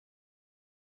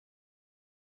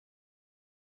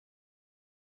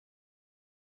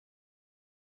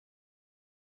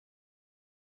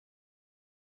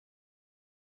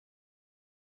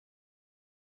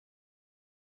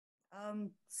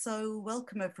So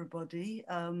welcome everybody.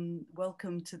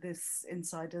 Welcome to this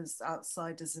Insiders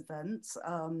Outsiders event,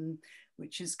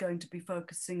 which is going to be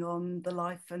focusing on the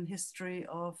life and history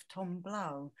of Tom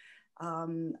Blau.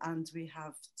 And we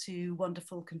have two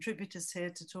wonderful contributors here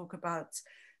to talk about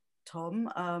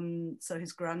Tom. So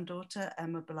his granddaughter,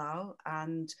 Emma Blau,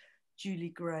 and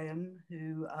Julie Grahame,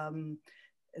 who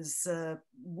is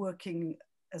working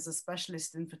as a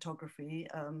specialist in photography,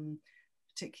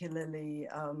 particularly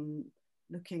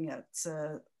looking at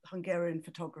Hungarian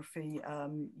photography,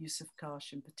 Yusuf Kars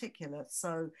in particular.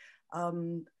 So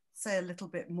say a little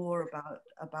bit more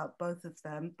about both of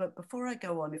them. But before I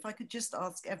go on, if I could just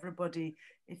ask everybody,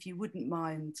 if you wouldn't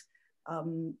mind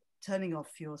turning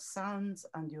off your sounds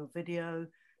and your video.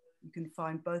 You can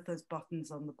find both those buttons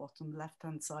on the bottom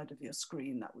left-hand side of your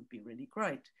screen. That would be really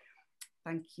great.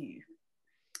 Thank you.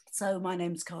 So my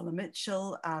name's Carla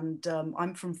Mitchell, and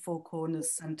I'm from Four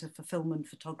Corners Centre for Film and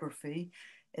Photography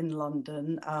in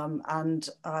London, and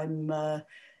I'm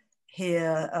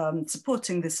here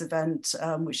supporting this event,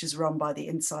 which is run by the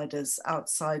Insiders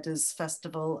Outsiders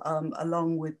Festival,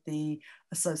 along with the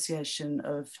Association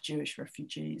of Jewish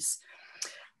Refugees.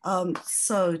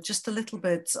 So just a little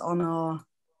bit on our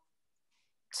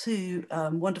two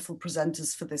wonderful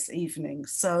presenters for this evening.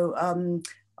 So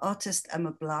artist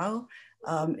Emma Blau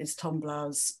is Tom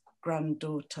Blau's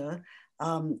granddaughter,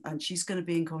 and she's going to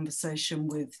be in conversation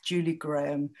with Julie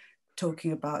Grahame,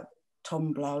 talking about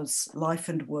Tom Blau's life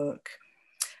and work.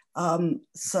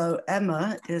 So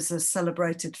Emma is a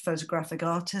celebrated photographic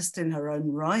artist in her own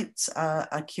right,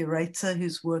 a curator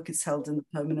whose work is held in the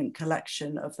permanent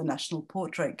collection of the National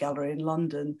Portrait Gallery in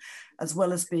London, as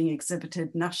well as being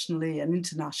exhibited nationally and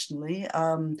internationally.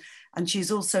 And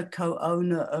she's also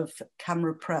co-owner of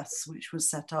Camera Press, which was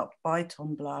set up by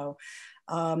Tom Blau,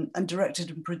 and directed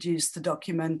and produced the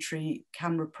documentary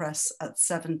Camera Press at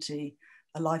 70,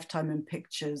 A Lifetime in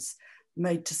Pictures,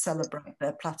 made to celebrate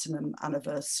their platinum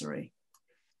anniversary.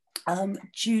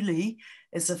 Julie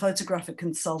is a photographic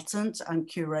consultant and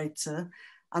curator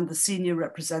and the senior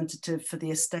representative for the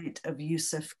estate of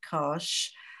Yusuf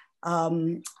Kars,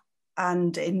 and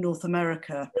in North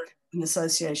America in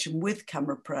association with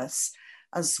Camera Press,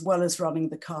 as well as running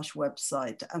the Kars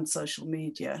website and social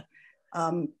media.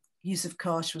 Yusuf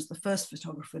Kars was the first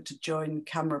photographer to join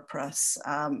Camera Press,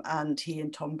 and he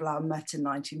and Tom Blau met in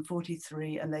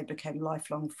 1943 and they became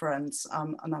lifelong friends.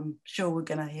 And I'm sure we're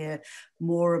going to hear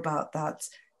more about that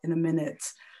in a minute.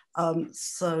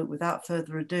 So without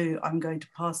further ado, I'm going to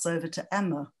pass over to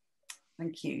Emma.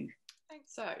 Thank you.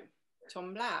 Thanks. So,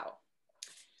 Tom Blau.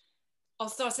 I'll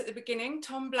start at the beginning.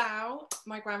 Tom Blau,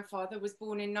 my grandfather, was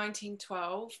born in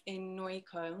 1912 in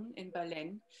Neukölln in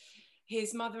Berlin.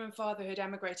 His mother and father had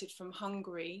emigrated from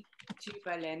Hungary to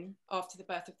Berlin after the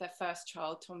birth of their first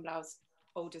child, Tom Blau's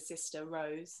older sister,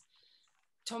 Rose.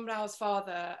 Tom Blau's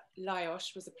father,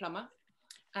 Lajos, was a plumber,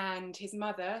 and his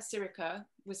mother, Sirika,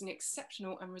 was an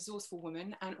exceptional and resourceful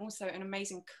woman and also an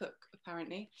amazing cook,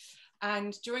 apparently.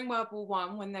 And during World War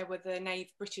I, when there were the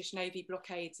British Navy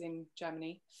blockades in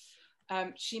Germany,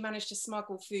 she managed to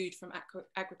smuggle food from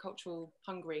agricultural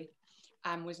Hungary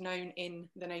and was known in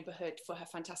the neighborhood for her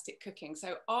fantastic cooking.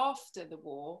 So after the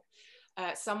war,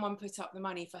 someone put up the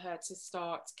money for her to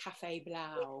start Café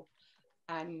Blau.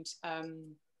 And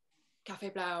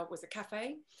Café Blau was a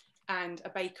cafe and a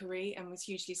bakery and was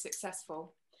hugely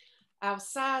successful.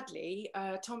 Sadly,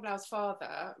 Tom Blau's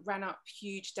father ran up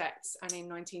huge debts and in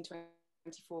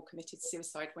 1924 committed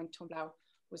suicide when Tom Blau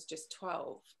was just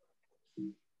 12.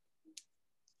 For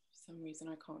some reason,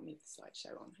 I can't leave the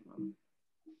slideshow on, hang on.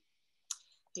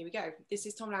 Here we go. This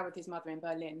is Tom Blau with his mother in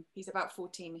Berlin. He's about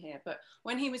 14 here, but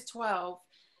when he was 12,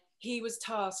 he was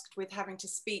tasked with having to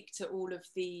speak to all of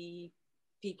the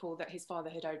people that his father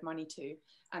had owed money to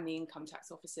and the income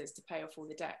tax officers to pay off all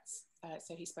the debts.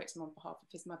 So he spoke to them on behalf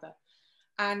of his mother.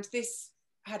 And this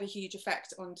had a huge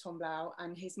effect on Tom Blau,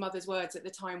 and his mother's words at the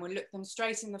time were, look them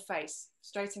straight in the face,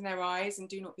 straight in their eyes, and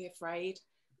do not be afraid.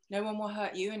 No one will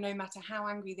hurt you, and no matter how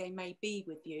angry they may be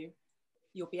with you,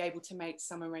 you'll be able to make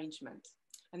some arrangement.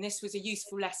 And this was a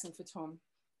useful lesson for Tom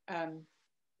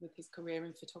with his career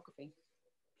in photography.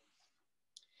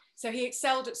 So he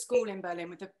excelled at school in Berlin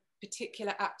with a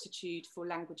particular aptitude for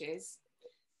languages.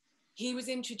 He was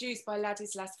introduced by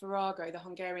Ladislas Virago, the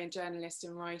Hungarian journalist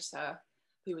and writer,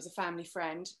 who was a family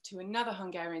friend, to another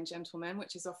Hungarian gentleman,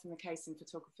 which is often the case in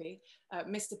photography,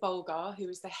 Mr. Bolgar, who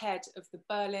was the head of the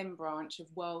Berlin branch of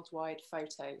Worldwide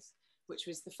Photos, which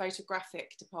was the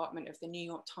photographic department of the New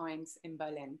York Times in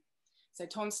Berlin. So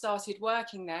Tom started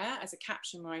working there as a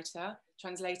caption writer,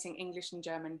 translating English and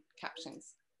German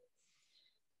captions.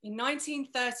 In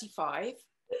 1935,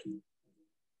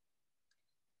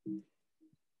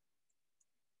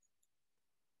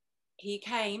 He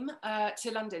came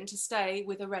to London to stay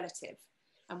with a relative.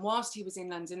 And whilst he was in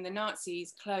London, the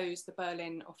Nazis closed the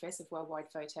Berlin office of Worldwide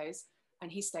Photos,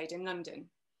 and he stayed in London.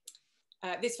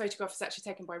 This photograph was actually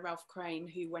taken by Ralph Crane,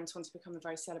 who went on to become a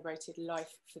very celebrated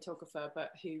life photographer,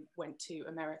 but who went to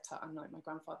America, unlike my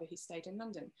grandfather, who stayed in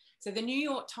London. So the New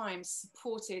York Times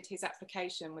supported his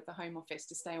application with the Home Office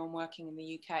to stay on working in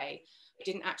the UK, but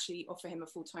didn't actually offer him a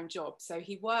full-time job. So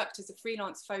he worked as a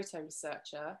freelance photo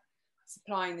researcher,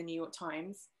 supplying the New York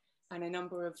Times and a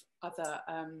number of other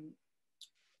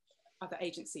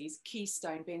agencies,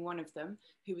 Keystone being one of them,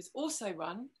 who was also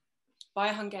run by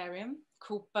a Hungarian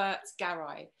called Bert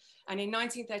Garai. And in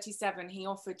 1937, he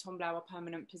offered Tom Blau a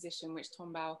permanent position, which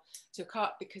Tom Blau took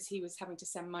up because he was having to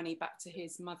send money back to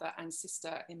his mother and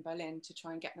sister in Berlin to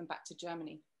try and get them back to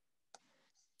Germany.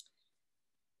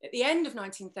 At the end of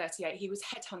 1938, he was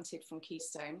headhunted from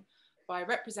Keystone by a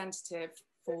representative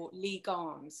for Lee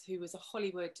Garmes, who was a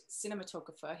Hollywood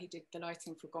cinematographer. He did the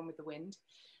lighting for Gone with the Wind.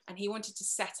 And he wanted to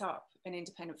set up an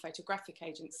independent photographic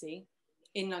agency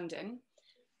in London.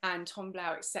 And Tom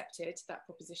Blau accepted that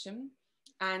proposition.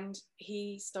 And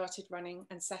he started running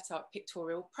and set up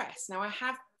Pictorial Press. Now I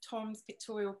have Tom's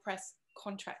Pictorial Press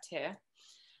contract here.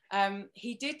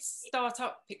 He did start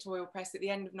up Pictorial Press at the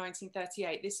end of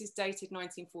 1938. This is dated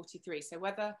 1943. So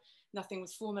whether nothing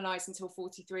was formalized until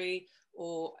 43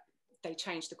 or they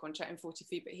changed the contract in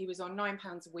 43, but he was on £9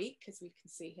 a week, as we can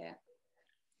see here.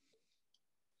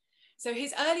 So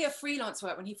his earlier freelance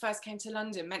work when he first came to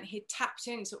London meant he'd tapped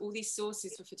into all these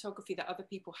sources for photography that other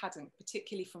people hadn't,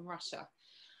 particularly from Russia.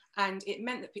 And it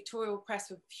meant that Pictorial Press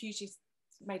were hugely,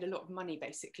 made a lot of money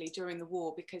basically during the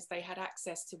war because they had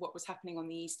access to what was happening on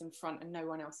the Eastern Front and no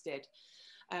one else did.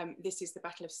 This is the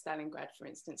Battle of Stalingrad, for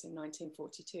instance, in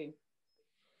 1942.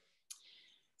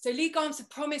 So Lee Garmes had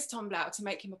promised Tom Blau to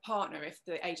make him a partner if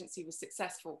the agency was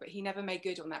successful, but he never made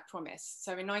good on that promise.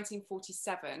 So in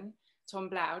 1947, Tom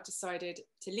Blau decided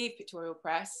to leave Pictorial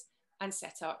Press and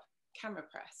set up Camera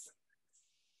Press.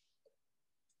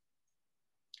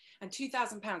 And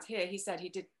 £2,000 here, he said he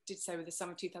did so with a sum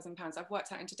of £2,000. I've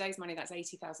worked out in today's money, that's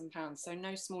 £80,000. So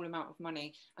no small amount of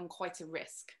money and quite a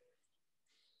risk.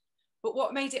 But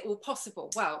what made it all possible?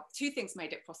 Well, two things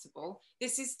made it possible.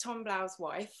 This is Tom Blau's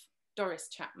wife, Doris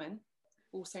Chapman,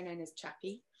 also known as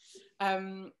Chappie.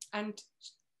 And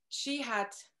she had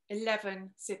 11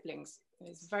 siblings. It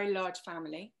was a very large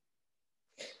family.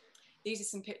 These are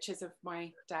some pictures of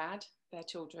my dad, their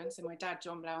children. So my dad,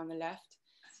 John Blau, on the left,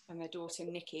 and their daughter,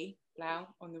 Nikki Blau,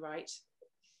 on the right.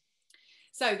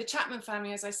 So the Chapman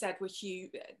family, as I said, were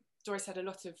huge. Doris had a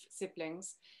lot of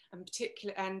siblings, and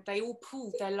they all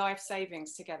pooled their life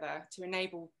savings together to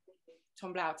enable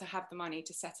Tom Blau to have the money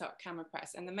to set up Camera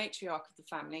Press. And the matriarch of the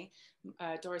family,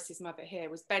 Doris's mother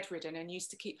here, was bedridden and used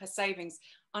to keep her savings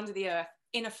under the earth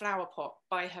in a flower pot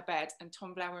by her bed. And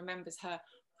Tom Blau remembers her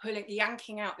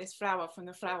yanking out this flower from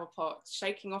the flower pot,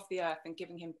 shaking off the earth and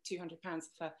giving him £200 of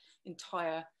her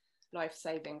entire life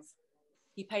savings.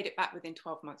 He paid it back within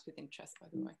 12 months with interest, by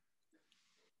the way.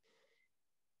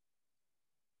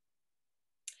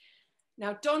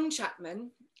 Now, Don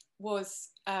Chapman was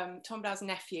Tom Blau's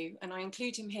nephew, and I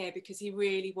include him here because he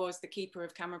really was the keeper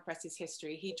of Camera Press's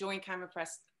history. He joined Camera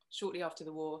Press shortly after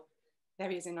the war. There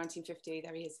he is in 1950,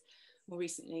 there he is more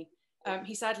recently.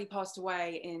 He sadly passed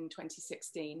away in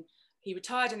 2016. He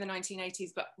retired in the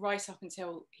 1980s, but right up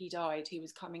until he died, he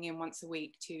was coming in once a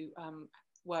week to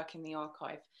work in the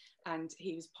archive, and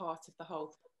he was part of the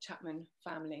whole Chapman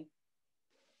family.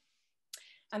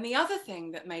 And the other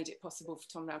thing that made it possible for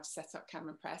Tom Blau to set up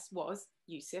Camera Press was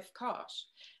Yusuf Karsh.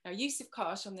 Now, Yusuf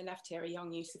Karsh, on the left here, a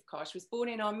young Yusuf Karsh, was born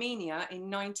in Armenia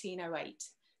in 1908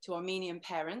 to Armenian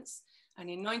parents. And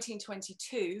in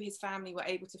 1922, his family were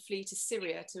able to flee to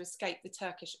Syria to escape the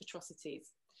Turkish atrocities.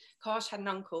 Karsh had an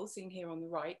uncle, seen here on the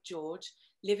right, George,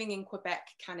 living in Quebec,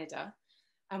 Canada.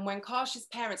 And when Karsh's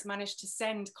parents managed to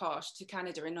send Karsh to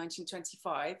Canada in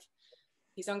 1925,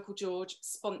 his uncle George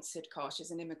sponsored Karsh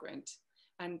as an immigrant.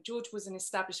 And George was an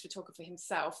established photographer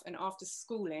himself, and after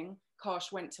schooling,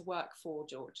 Karsh went to work for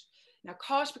George. Now,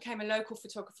 Karsh became a local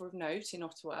photographer of note in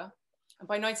Ottawa, and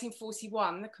by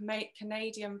 1941, the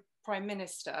Canadian Prime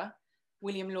Minister,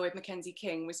 William Lloyd Mackenzie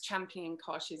King, was championing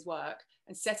Karsh's work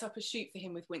and set up a shoot for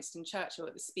him with Winston Churchill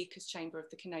at the Speaker's Chamber of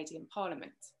the Canadian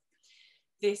Parliament.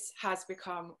 This has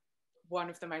become one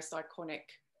of the most iconic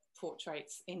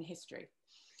portraits in history.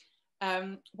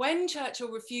 When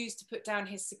Churchill refused to put down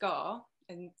his cigar,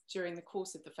 and during the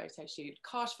course of the photo shoot,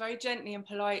 Karsh very gently and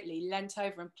politely leant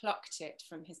over and plucked it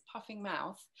from his puffing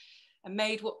mouth and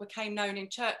made what became known in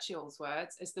Churchill's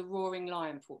words as the Roaring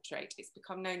Lion portrait. It's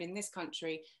become known in this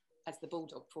country as the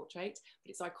bulldog portrait, but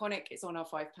it's iconic. It's on our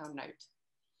 £5 note.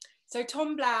 So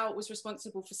Tom Blau was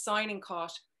responsible for signing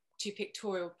Karsh to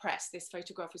Pictorial Press. This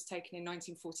photograph was taken in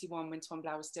 1941 when Tom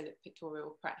Blau was still at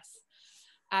Pictorial Press.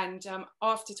 And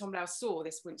after Tom Blau saw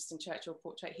this Winston Churchill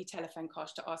portrait, he telephoned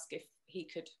Karsh to ask if he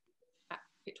could, at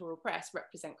Pictorial Press,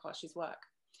 represent Karsh's work.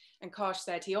 And Karsh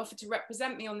said, he offered to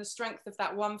represent me on the strength of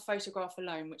that one photograph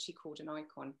alone, which he called an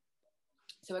icon.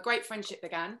 So a great friendship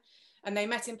began, and they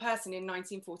met in person in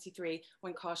 1943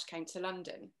 when Karsh came to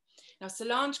London. Now,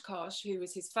 Solange Karsh, who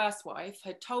was his first wife,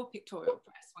 had told Pictorial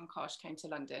Press when Karsh came to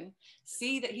London,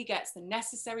 see that he gets the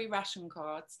necessary ration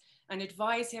cards and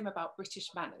advise him about British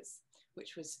manners,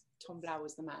 which was Tom Blau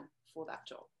was the man for that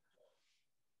job.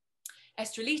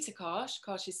 Estrelita Karsh,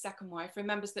 Karsh's second wife,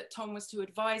 remembers that Tom was to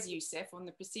advise Yusuf on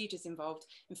the procedures involved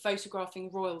in photographing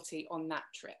royalty on that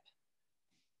trip.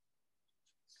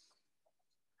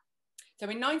 So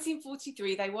in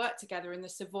 1943, they worked together in the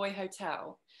Savoy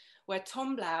Hotel, where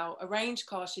Tom Blau arranged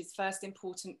Karsh's first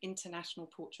important international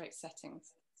portrait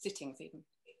sittings even,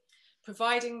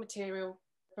 providing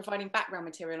background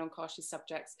material on Karsh's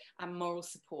subjects and moral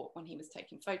support when he was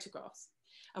taking photographs.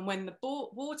 And when the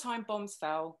wartime bombs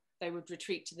fell, they would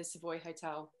retreat to the Savoy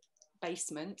Hotel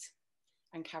basement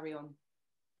and carry on.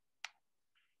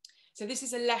 So this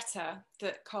is a letter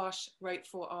that Karsh wrote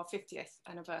for our 50th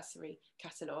anniversary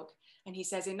catalogue. And he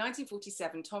says, in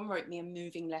 1947, Tom wrote me a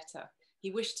moving letter. He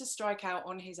wished to strike out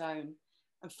on his own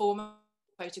and form a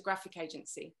photographic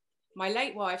agency. My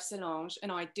late wife, Solange,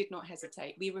 and I did not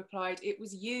hesitate. We replied, it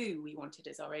was you we wanted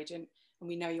as our agent, and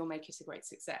we know you'll make it a great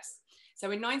success. So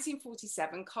in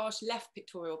 1947, Karsh left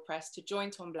Pictorial Press to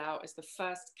join Tom Blau as the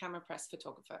first camera press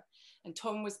photographer. And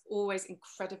Tom was always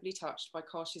incredibly touched by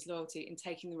Karsh's loyalty in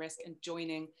taking the risk and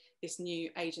joining this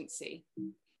new agency.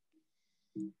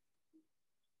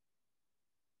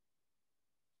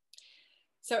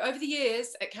 So over the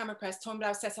years at Camera Press, Tom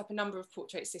Blau set up a number of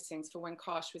portrait sittings for when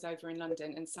Karsh was over in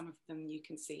London, and some of them you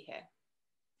can see here.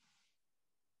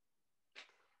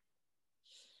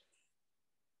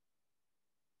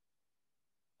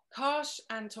 Karsh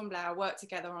and Tom Blau worked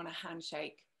together on a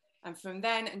handshake, and from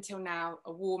then until now,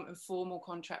 a warm and formal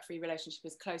contract-free relationship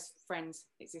as close friends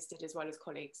existed as well as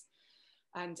colleagues.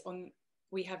 And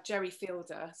we have Jerry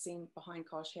Fielder, seen behind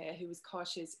Karsh here, who was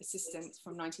Karsh's assistant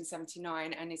from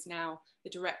 1979 and is now the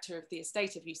director of the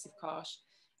estate of Yusuf Karsh,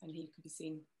 and he could be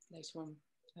seen later on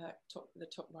the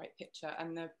top right picture.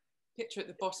 And the picture at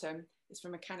the bottom is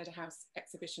from a Canada House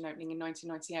exhibition opening in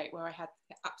 1998, where I had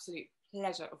the absolute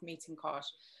pleasure of meeting Karsh,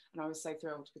 and I was so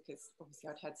thrilled because obviously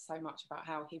I'd heard so much about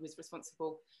how he was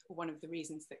responsible for one of the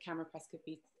reasons that Camera Press could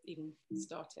be even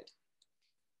started.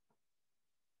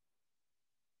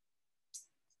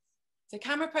 So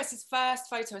Camera Press's first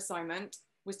photo assignment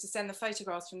was to send the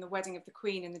photographs from the wedding of the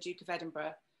Queen and the Duke of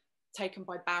Edinburgh, taken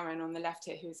by Baron on the left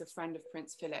here, who is a friend of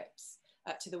Prince Philip's,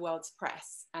 to the world's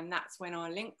press. And that's when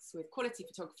our links with quality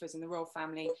photographers in the royal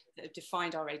family that have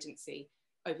defined our agency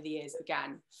over the years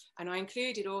began. And I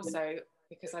included also,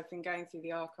 because I've been going through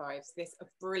the archives, a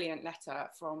brilliant letter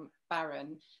from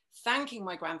Baron thanking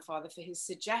my grandfather for his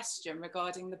suggestion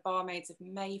regarding the Barmaids of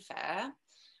Mayfair,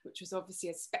 which was obviously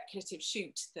a speculative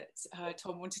shoot that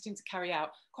Tom wanted him to carry out.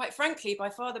 Quite frankly, by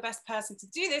far the best person to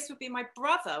do this would be my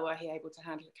brother, were he able to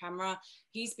handle a camera.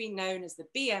 He's been known as the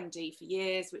BMD for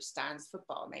years, which stands for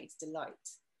Barmaid's Delight.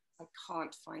 I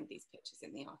can't find these pictures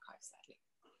in the archive, sadly.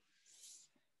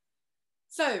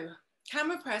 So,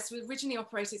 Camera Press was originally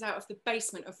operated out of the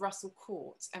basement of Russell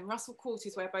Court, and Russell Court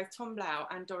is where both Tom Blau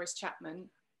and Doris Chapman,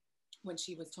 when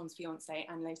she was Tom's fiancée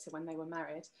and later when they were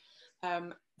married,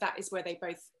 that is where they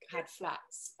both had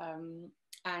flats.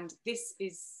 And this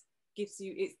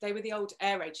they were the old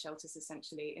air raid shelters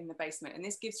essentially in the basement. And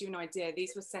this gives you an idea.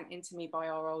 These were sent in to me by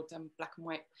our old black and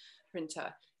white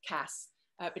printer, Cass.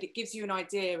 But it gives you an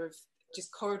idea of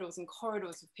just corridors and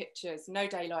corridors of pictures, no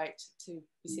daylight to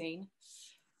be seen.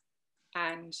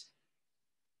 And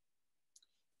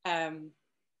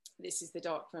this is the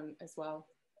dark room as well.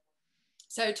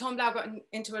 So Tom Blau got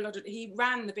into a lot of, he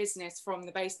ran the business from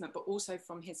the basement, but also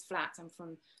from his flat and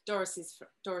from Doris's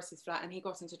flat. And he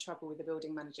got into trouble with the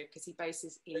building manager because he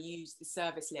basically used the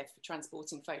service lift for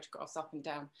transporting photographs up and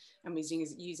down and was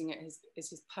using it as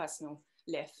his personal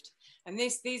lift. And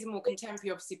these are more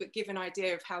contemporary, obviously, but give an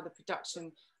idea of how the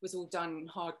production was all done in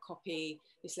hard copy.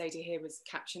 This lady here was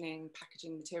captioning,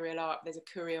 packaging material up. There's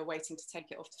a courier waiting to take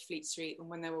it off to Fleet Street. And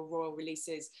when there were royal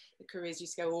releases, the couriers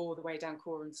used to go all the way down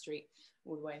Coram Street,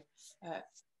 all the way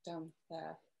down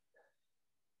there.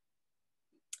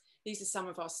 These are some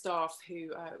of our staff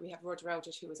who, we have Roger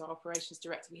Eldridge, who was our operations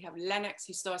director. We have Lennox,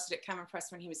 who started at Camera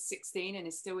Press when he was 16 and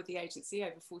is still with the agency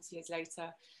over 40 years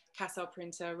later. Cassell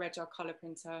printer, Regal colour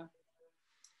printer.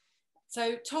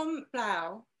 So Tom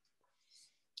Blau,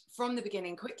 from the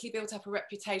beginning, quickly built up a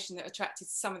reputation that attracted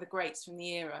some of the greats from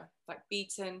the era, like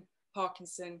Beaton,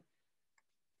 Parkinson,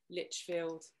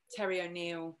 Litchfield, Terry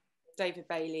O'Neill, David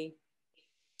Bailey,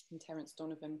 and Terence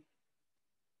Donovan.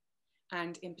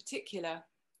 And in particular,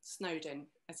 Snowdon,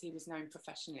 as he was known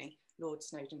professionally, Lord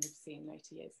Snowdon, we'll see in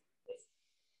later years.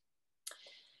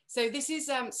 So this is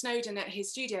Snowdon at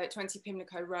his studio at 20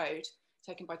 Pimlico Road,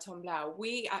 taken by Tom Blau.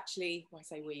 We actually, well, I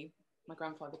say we, my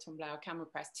grandfather, Tom Blau, Camera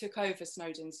Press, took over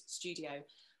Snowdon's studio.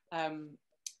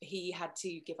 He had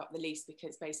to give up the lease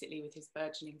because basically with his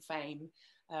burgeoning fame,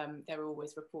 there were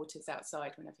always reporters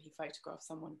outside whenever he photographed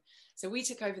someone. So we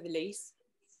took over the lease.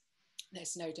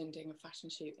 There's Snowdon doing a fashion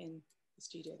shoot in the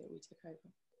studio that we took over.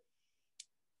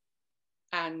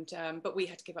 And, but we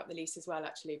had to give up the lease as well,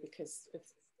 actually, because of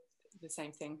the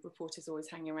same thing, reporters always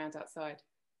hanging around outside.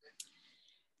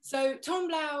 So Tom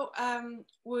Blau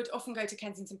would often go to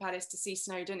Kensington Palace to see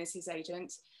Snowdon as his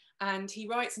agent, and he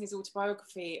writes in his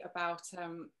autobiography about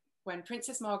when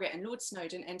Princess Margaret and Lord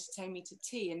Snowdon entertained me to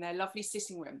tea in their lovely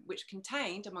sitting room, which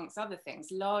contained, amongst other things,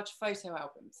 large photo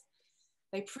albums.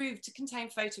 They proved to contain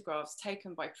photographs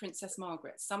taken by Princess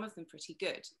Margaret, some of them pretty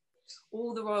good.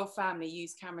 All the royal family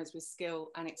used cameras with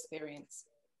skill and experience.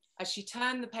 As she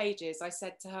turned the pages, I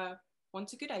said to her,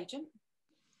 "Want a good agent?"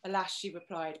 "Alas," she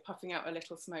replied, puffing out a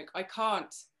little smoke, "I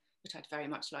can't, but I'd very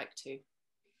much like to."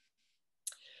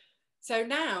 So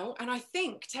now, and I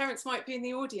think Terence might be in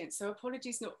the audience, so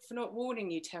apologies for not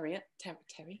warning you,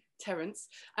 Terence,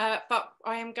 but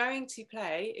I am going to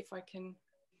play, if I can,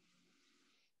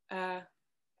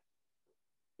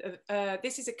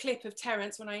 this is a clip of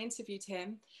Terence when I interviewed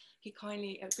him. He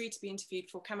kindly agreed to be interviewed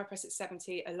for Camera Press at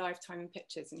 70, A Lifetime in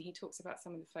Pictures, and he talks about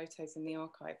some of the photos in the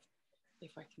archive,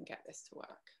 if I can get this to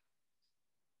work.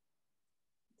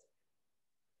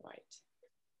 Right,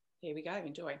 here we go,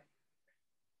 enjoy.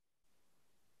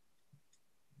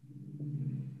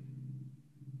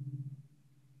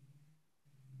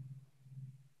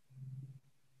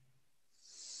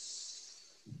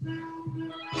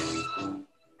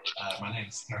 My name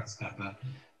is Terence Pepper.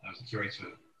 I was a curator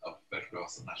of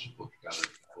photographs at the National Portrait Gallery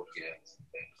for 40 years, in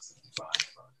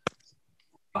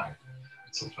 1975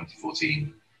 until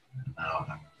 2014. And now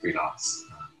I'm freelance,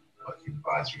 working in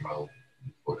advisory role in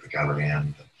the Portrait Gallery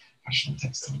and the Fashion and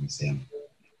Textile Museum.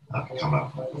 I've become a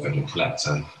photo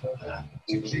collector,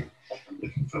 particularly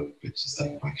looking for pictures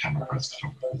taken by camera press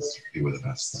photographers who were the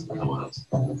best in the world.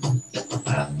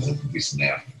 And recently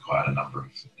I've acquired a number of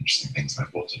interesting things I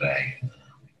bought today.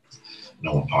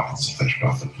 Norman Parkinson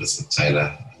photograph of Elizabeth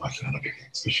Taylor, working on a big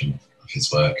exhibition of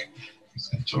his work. He's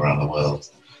going to tour around the world.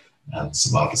 And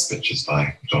some marvelous pictures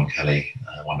by John Kelly,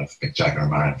 one of Mick Jagger and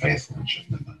Marianne Faithfull, which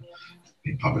have never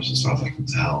been published as far as I can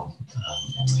tell.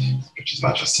 Pictures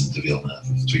by Justin de Villeneuve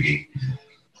of Twiggy.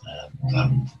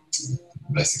 And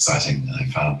most exciting,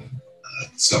 I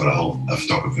discovered a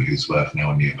photographer whose work no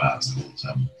one knew about,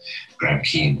 called Graham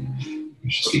Keane,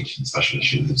 which was featured in the special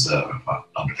issue of the Observer about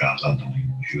Underground London,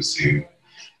 who through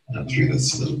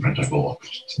this little print I bought,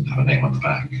 which didn't have a name on the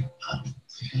back,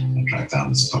 I tracked down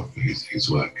this photographer whose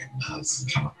work has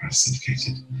Camera Press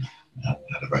syndicated and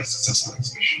had a very successful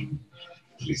exhibition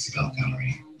at the Lucy Bell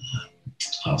Gallery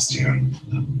last year, and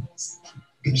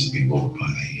pictures have been bought by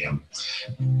the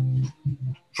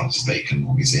Francis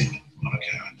Bacon Museum in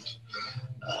Monaco, and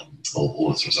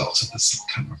all as a result of this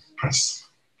Camera Press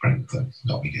print that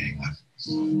got me going there.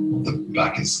 The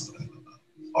back is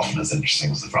often as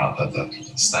interesting as the front, the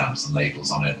stamps and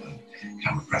labels on it. And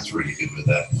Camera Press really good with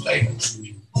their labels.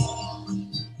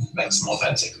 It makes them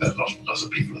authentic. There are lots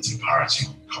of people that are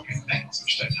pirating, copying things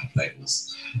which don't have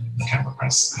labels. The Camera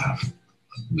Press have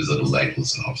visible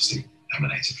labels that obviously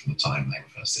emanated from the time they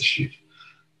were first issued.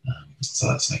 So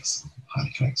that makes them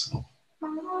highly collectible.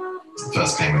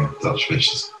 First came with Dutch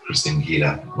pictures, Christine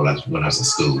Gila. When I was at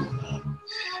school,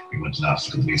 we went and out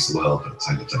to the News of the World, but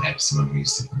I lived at Epsom and we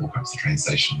used to walk up to the train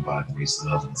station by the News of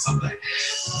the World on Sunday,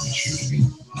 which would have been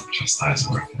chastised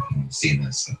for if I hadn't seen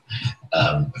this.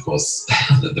 But, of course,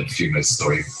 the funeral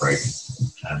story broke,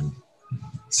 and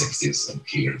 60s and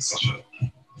Gila is such a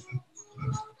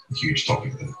huge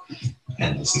topic that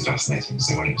endlessly fascinating.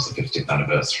 So when it was the 50th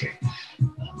anniversary,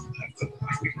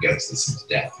 we can go to this into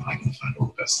depth, and I can find all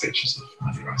the best pictures of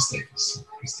Mandy Rice Davis,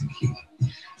 Christine Keeler.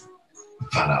 I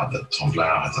found out that Tom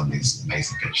Blau had done these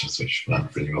amazing pictures, which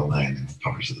weren't really well known and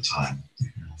published at the time.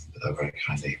 Very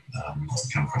kindly,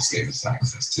 Camera Press gave us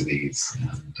access to these,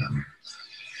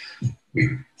 and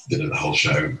we did a whole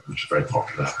show, which was very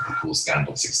popular, called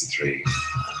Scandal 63,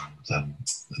 and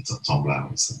Tom Blau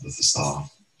was the star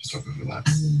photographer of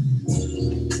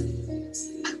that.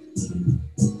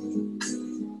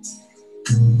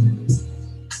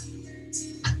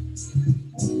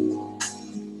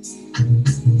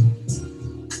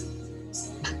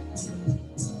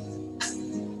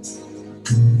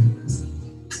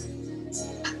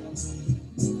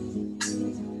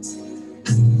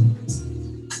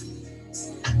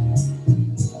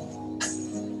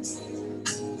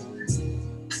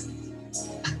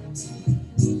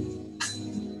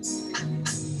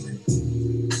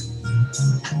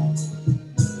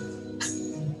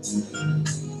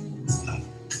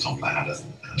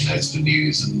 notes for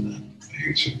news and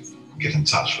who to get in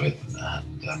touch with.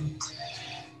 And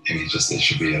it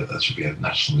should be a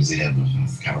national museum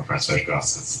of camera press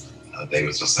photographs. They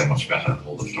were just so much better than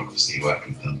all the photographers he worked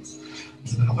with than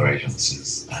other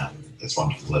agencies. And it's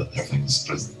wonderful that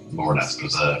everything's more or less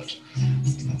preserved.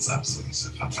 It's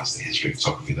a fantastic history of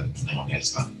photography that no one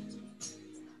has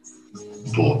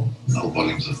bought whole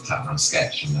volumes of Tapner and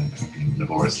Sketch, and they've been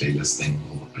laboriously listing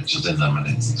all the pictures in them, and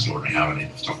it's extraordinary how many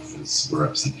photographers were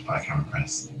represented by a camera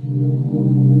press.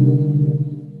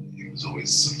 It was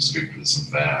always sort of scrupulous and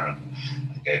fair,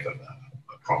 and gave a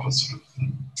proper sort of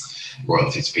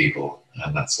royalty to people,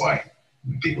 and that's why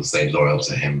people stayed loyal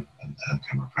to him and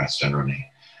camera press generally.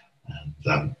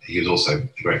 And he was also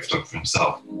a great photographer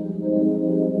himself.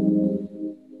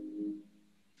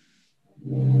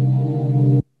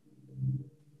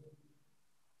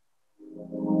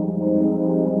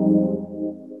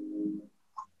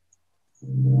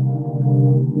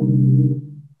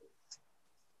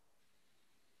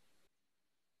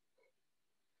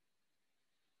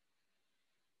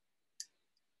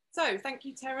 So thank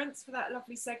you, Terence, for that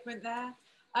lovely segment there.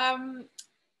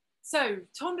 So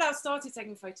Tom Blau started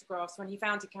taking photographs when he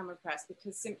founded Camera Press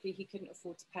because simply he couldn't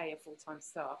afford to pay a full-time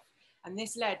staff. And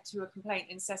this led to a complaint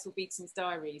in Cecil Beaton's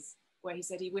diaries, where he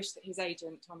said he wished that his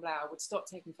agent, Tom Blau, would stop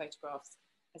taking photographs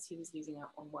as he was losing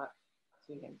out on work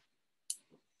to him.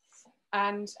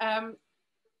 And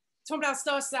Tom Blau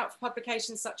started out for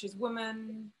publications such as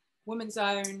Woman, Woman's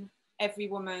Own, Every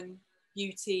Woman,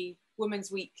 Beauty,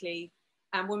 Woman's Weekly,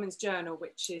 and Woman's Journal,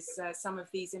 which is some of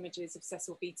these images of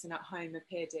Cecil Beaton at home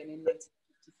appeared in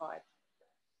 1955.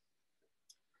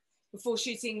 Before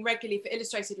shooting regularly for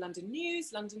Illustrated London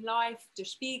News, London Life, Der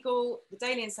Spiegel, the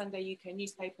Daily and Sunday UK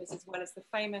newspapers, as well as the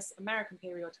famous American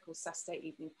periodical Saturday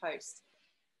Evening Post.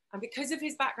 And because of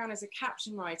his background as a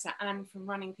caption writer and from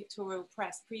running pictorial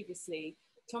press previously,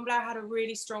 Tom Blau had a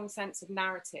really strong sense of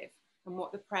narrative and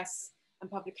what the press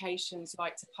and publications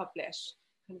like to publish,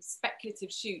 kind of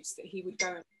speculative shoots that he would go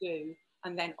and do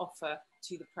and then offer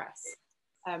to the press.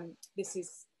 This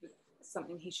is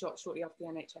something he shot shortly after the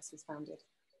NHS was founded.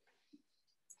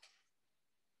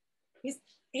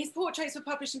 His portraits were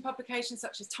published in publications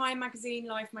such as Time magazine,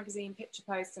 Life magazine, Picture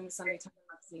Post, and the Sunday Times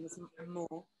magazine, and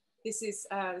more. This is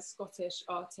the Scottish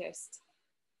artist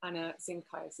Anna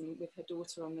Zinkhuizen with her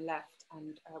daughter on the left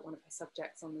and one of her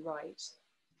subjects on the right.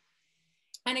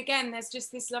 And again, there's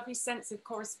just this lovely sense of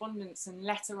correspondence and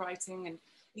letter writing. And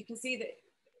you can see that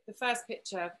the first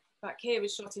picture back here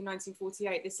was shot in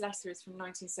 1948. This letter is from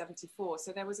 1974.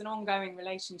 So there was an ongoing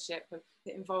relationship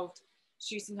that involved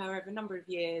shooting her over a number of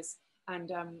years.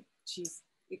 And she's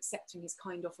accepting his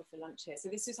kind offer for lunch here. So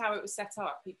this is how it was set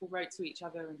up. People wrote to each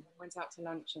other and went out to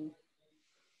lunch and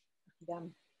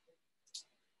them.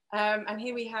 And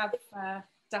here we have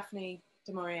Daphne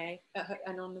du Maurier,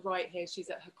 and on the right here, she's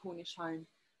at her Cornish home,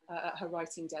 at her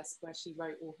writing desk where she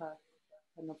wrote all her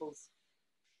novels.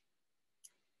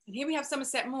 And here we have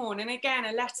Somerset Maugham, and again,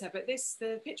 a letter, but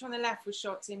the picture on the left was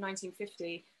shot in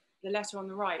 1950, the letter on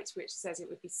the right, which says it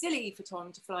would be silly for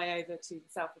Tom to fly over to the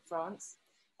south of France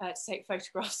to take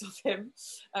photographs of him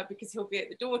because he'll be at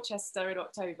the Dorchester in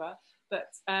October,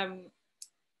 but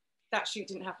that shoot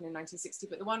didn't happen in 1960,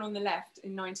 but the one on the left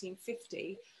in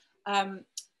 1950,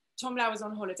 Tom Blau was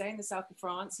on holiday in the south of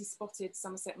France. He spotted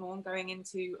Somerset Maugham going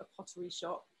into a pottery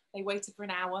shop. They waited for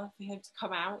an hour for him to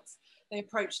come out. They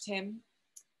approached him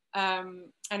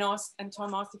and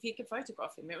Tom asked if he could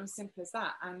photograph him. It was as simple as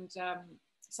that. And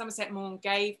Somerset Maugham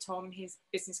gave Tom his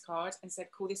business card and said,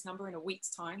 call this number in a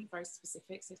week's time, very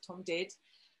specific, so Tom did.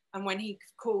 And when he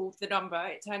called the number,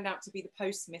 it turned out to be the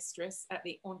postmistress at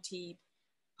the Antibes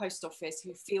post office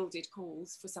who fielded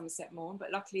calls for Somerset Maugham,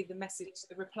 but luckily the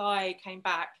reply came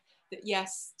back that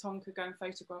yes, Tom could go and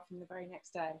photograph him the very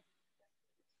next day.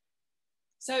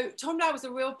 So Tom Blau was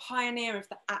a real pioneer of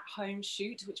the at-home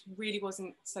shoot, which really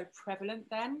wasn't so prevalent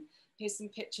then. Here's some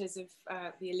pictures of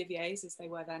the Oliviers, as they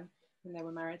were then, when they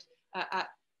were married, at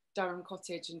Durham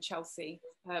Cottage in Chelsea.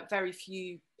 Very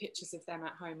few pictures of them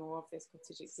at home or of this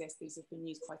cottage exist. These have been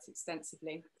used quite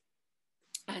extensively.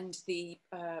 And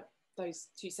those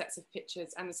two sets of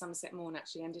pictures and the Somerset Maugham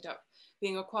actually ended up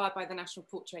being acquired by the National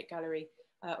Portrait Gallery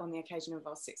on the occasion of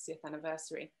our 60th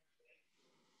anniversary.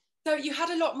 So you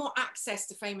had a lot more access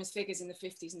to famous figures in the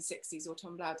 50s and 60s, or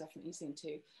Tom Blau definitely seemed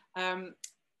to.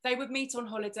 They would meet on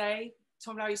holiday.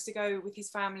 Tom Blau used to go with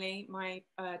his family, my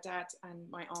dad and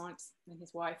my aunt and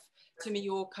his wife, to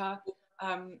Mallorca,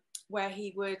 where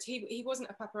he wasn't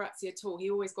a paparazzi at all.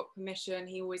 He always got permission.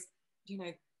 He always, you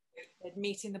know, they'd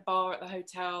meet in the bar at the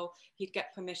hotel. He'd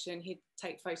get permission. He'd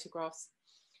take photographs.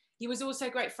 He was also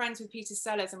great friends with Peter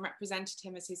Sellers and represented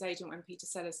him as his agent when Peter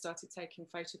Sellers started taking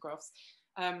photographs.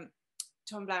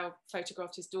 Tom Blau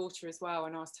photographed his daughter as well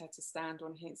and asked her to stand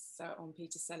on on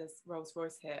Peter Sellers' Rolls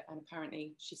Royce here, and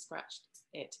apparently she scratched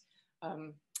it.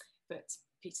 But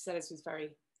Peter Sellers was very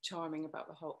charming about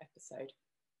the whole episode.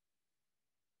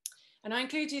 And I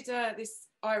included this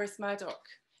Iris Murdoch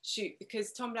shoot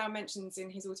because Tom Blau mentions in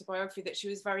his autobiography that she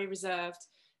was very reserved,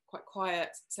 quite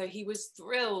quiet. So he was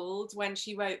thrilled when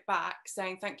she wrote back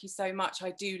saying, "Thank you so much.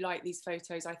 I do like these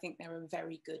photos. I think they're a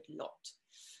very good lot."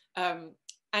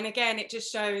 And again, it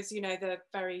just shows, you know, the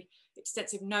very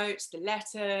extensive notes, the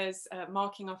letters,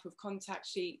 marking up of contact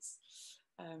sheets.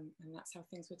 And that's how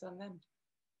things were done then.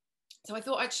 So I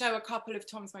thought I'd show a couple of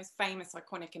Tom's most famous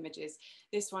iconic images.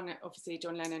 This one, obviously,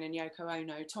 John Lennon and Yoko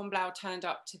Ono. Tom Blau turned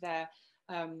up to their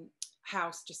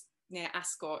house just near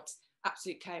Ascot.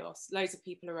 Absolute chaos, loads of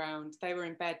people around. They were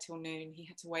in bed till noon. He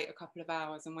had to wait a couple of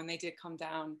hours. And when they did come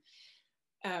down,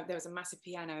 there was a massive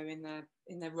piano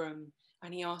in their room.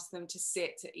 And he asked them to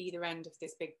sit at either end of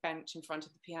this big bench in front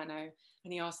of the piano.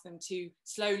 And he asked them to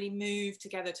slowly move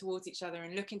together towards each other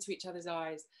and look into each other's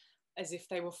eyes as if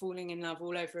they were falling in love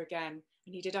all over again.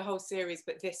 And he did a whole series,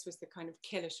 but this was the kind of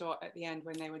killer shot at the end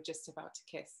when they were just about to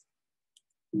kiss.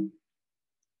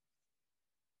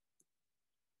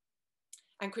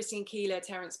 And Christine Keeler,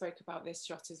 Terence spoke about this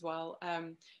shot as well.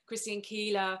 Christine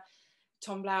Keeler,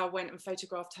 Tom Blau went and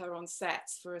photographed her on set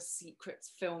for a secret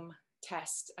film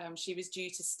test. She was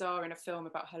due to star in a film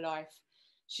about her life.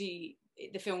 The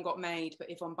film got made,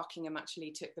 but Yvonne Buckingham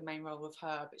actually took the main role of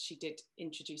her, but she did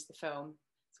introduce the film.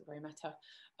 It's all very meta.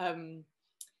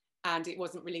 And it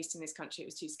wasn't released in this country. It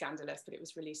was too scandalous, but it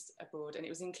was released abroad. And it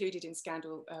was included in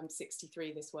Scandal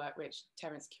 63, this work, which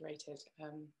Terence curated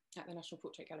at the National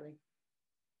Portrait Gallery.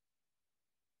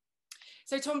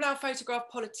 So Tom Blau photographed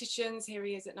politicians. Here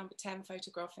he is at number 10,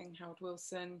 photographing Harold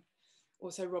Wilson.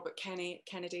 Also Robert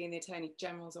Kennedy in the Attorney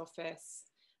General's office.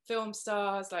 Film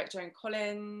stars like Joan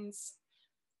Collins.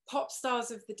 Pop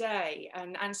stars of the day.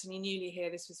 And Anthony Newley here,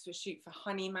 this was for a shoot for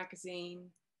Honey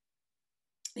magazine.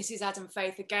 This is Adam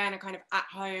Faith, again, a kind of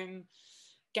at-home,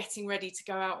 getting ready to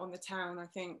go out on the town, I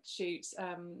think, shoot.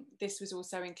 This was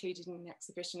also included in the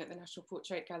exhibition at the National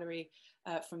Portrait Gallery,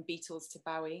 from Beatles to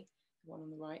Bowie, the one on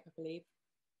the right, I believe.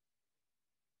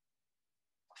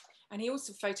 And he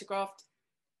also photographed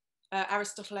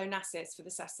Aristotle Onassis for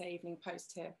the Saturday Evening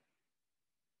Post here.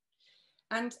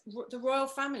 And the royal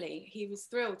family, he was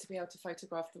thrilled to be able to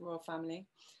photograph the royal family.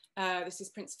 This is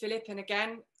Prince Philip, and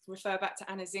again, refer back to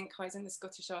Anna Zinkhuizen, the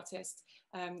Scottish artist.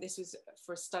 This was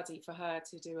for a study for her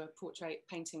to do a portrait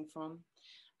painting from.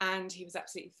 And he was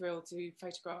absolutely thrilled to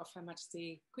photograph Her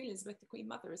Majesty Queen Elizabeth, the Queen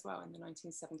Mother, as well in the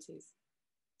 1970s.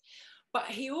 But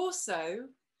he also,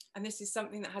 and this is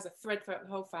something that has a thread throughout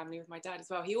the whole family with my dad as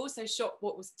well, he also shot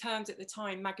what was termed at the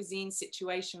time magazine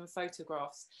situation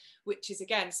photographs, which is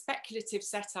again speculative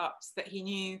setups that he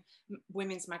knew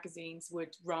women's magazines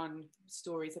would run,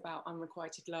 stories about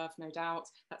unrequited love, no doubt.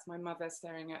 That's my mother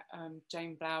staring at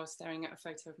Jane Blau, staring at a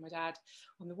photo of my dad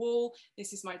on the wall.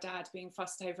 This is my dad being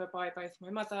fussed over by both my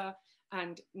mother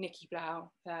and Nicky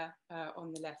Blau there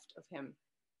on the left of him.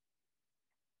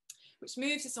 Which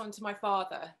moves us on to my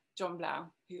father, John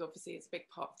Blau, who obviously is a big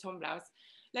part of Tom Blau's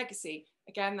legacy.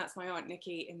 Again, that's my Aunt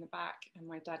Nicky in the back and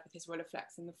my dad with his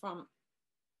Rolleiflex in the front.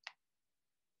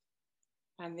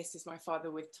 And this is my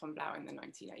father with Tom Blau in the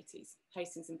 1980s.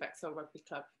 Hastings and Bexhill Rugby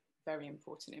Club, very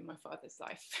important in my father's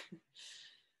life.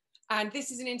 And this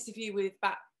is an interview with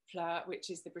BAPLA, which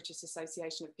is the British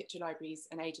Association of Picture Libraries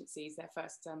and Agencies, their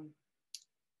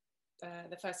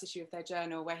the first issue of their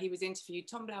journal, where he was interviewed.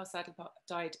 Tom Blau sadly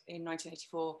died in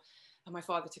 1984, and my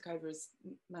father took over as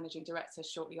managing director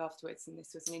shortly afterwards, and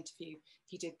this was an interview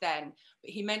he did then.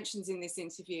 But he mentions in this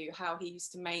interview how he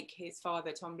used to make his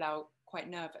father, Tom Blau, quite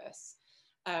nervous.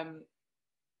 So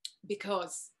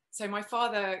my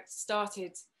father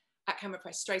started at Camera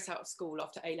Press straight out of school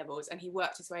after A-levels, and he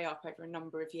worked his way up over a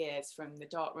number of years, from the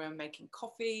darkroom, making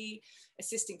coffee,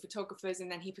 assisting photographers,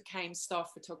 and then he became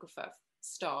staff photographer,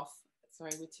 sorry,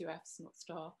 with two F's, not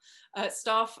star,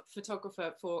 staff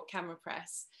photographer for Camera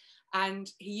Press.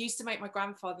 And he used to make my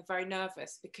grandfather very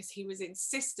nervous because he was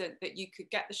insistent that you could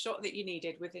get the shot that you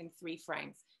needed within 3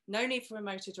 frames. No need for a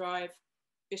motor drive,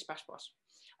 bish, bash, bosh.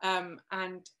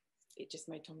 And it just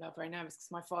made Tom Blau very nervous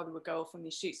because my father would go off on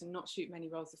these shoots and not shoot many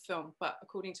rolls of film. But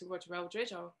according to Roger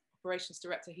Eldridge, our operations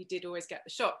director, he did always get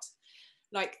the shot.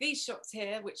 Like these shots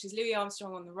here, which is Louis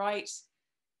Armstrong on the right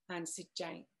and Sid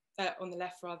James, on the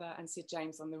left rather, and Sid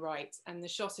James on the right. And the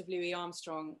shot of Louis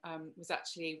Armstrong was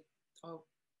actually,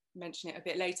 mention it a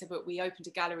bit later, but we opened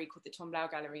a gallery called the Tom Blau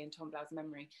Gallery in Tom Blau's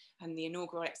memory. And the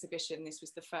inaugural exhibition, this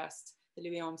was the first, the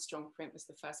Louis Armstrong print was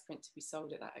the first print to be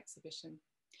sold at that exhibition.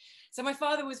 So my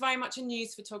father was very much a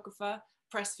news photographer,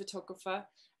 press photographer,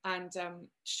 and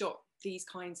shot these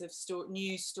kinds of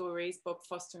news stories, Bob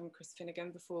Foster and Chris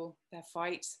Finnegan before their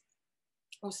fight.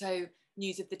 Also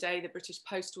news of the day, the British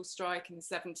postal strike in the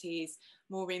 70s,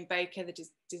 Maureen Baker, the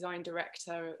design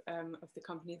director of the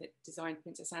company that designed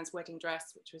Princess Anne's wedding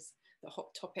dress, which was the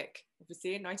hot topic,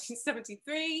 obviously, in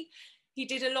 1973. He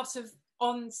did a lot of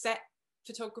on-set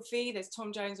photography. There's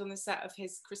Tom Jones on the set of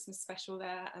his Christmas special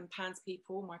there, and Pan's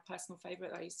People, my personal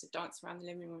favourite. I used to dance around the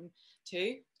living room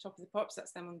too. Top of the Pops,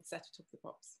 that's them on the set of Top of the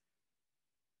Pops.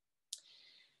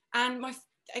 And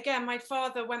again, my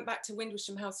father went back to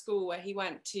Windlesham House School, where he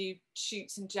went to shoot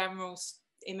some general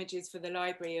images for the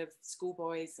library of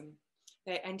schoolboys, and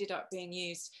they ended up being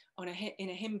used on in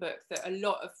a hymn book that a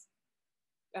lot of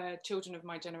children of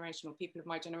my generation, or people of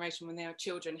my generation, when they were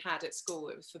children, had at school.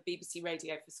 It was for BBC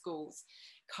Radio for Schools,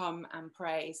 Come and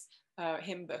Praise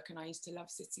hymn book, and I used to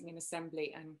love sitting in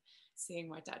assembly and seeing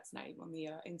my dad's name on the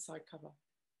inside cover.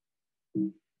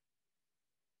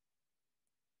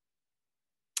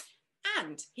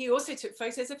 And he also took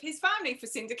photos of his family for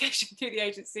syndication through the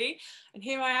agency. And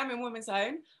here I am in Woman's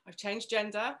Own. I've changed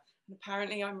gender, and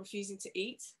apparently I'm refusing to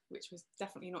eat, which was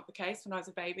definitely not the case when I was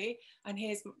a baby. And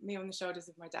here's me on the shoulders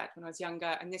of my dad when I was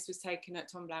younger. And this was taken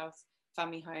at Tom Blau's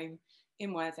family home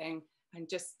in Worthing, and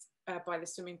just by the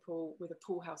swimming pool, with a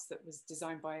pool house that was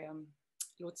designed by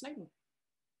Lord Snowdon.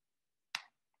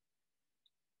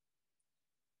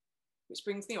 Which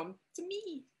brings me on to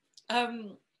me.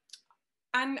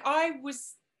 And I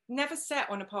was never set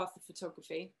on a path of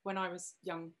photography when I was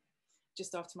young,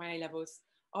 just after my A-levels.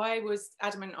 I was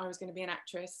adamant I was going to be an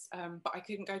actress, but I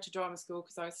couldn't go to drama school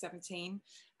because I was 17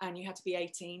 and you had to be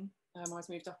 18. I was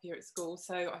moved up here at school.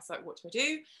 So I was like, what do I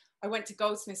do? I went to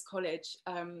Goldsmiths College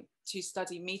to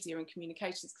study media and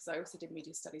communications, because I also did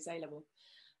media studies A-level.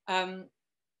 And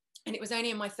it was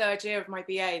only in my third year of my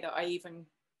BA that I even,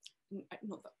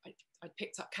 not that I'd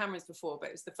picked up cameras before, but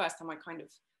it was the first time I kind of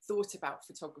thought about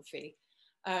photography.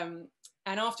 And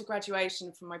after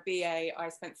graduation from my BA, I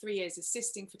spent 3 years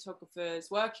assisting photographers,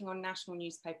 working on national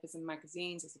newspapers and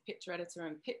magazines as a picture editor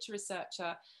and picture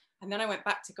researcher. And then I went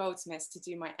back to Goldsmiths to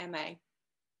do my MA.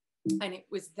 And it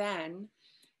was then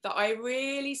that I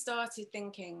really started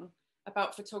thinking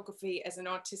about photography as an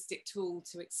artistic tool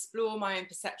to explore my own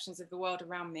perceptions of the world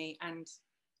around me and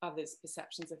others'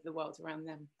 perceptions of the world around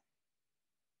them.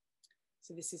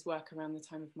 So this is work around the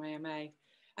time of my MA.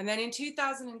 And then in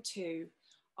 2002,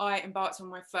 I embarked on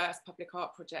my first public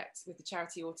art project with the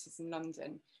charity Autism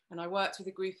London. And I worked with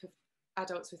a group of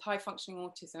adults with high functioning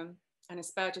autism and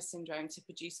Asperger's syndrome to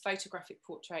produce photographic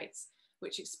portraits,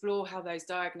 which explore how those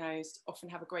diagnosed often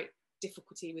have a great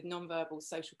difficulty with non-verbal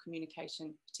social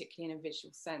communication, particularly in a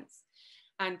visual sense.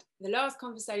 And the last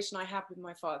conversation I had with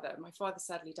my father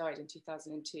sadly died in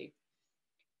 2002.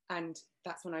 And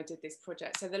that's when I did this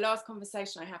project. So the last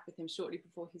conversation I had with him shortly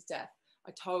before his death,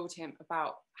 I told him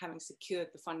about having secured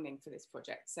the funding for this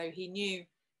project. So he knew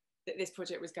that this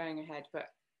project was going ahead, but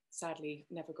sadly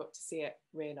never got to see it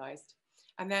realised.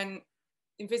 And then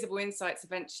Invisible Insights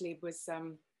eventually was,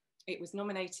 it was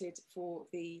nominated for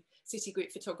the City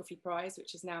Group Photography Prize,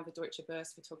 which is now the Deutsche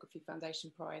Börse Photography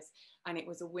Foundation Prize. And it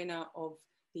was a winner of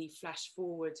the Flash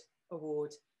Forward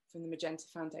Award from the Magenta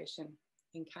Foundation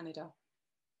in Canada.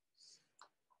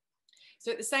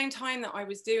 So at the same time that I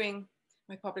was doing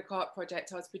my public art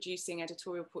project, I was producing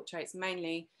editorial portraits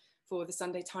mainly for the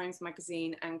Sunday Times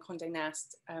magazine and Condé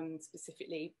Nast,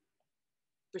 specifically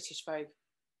British Vogue.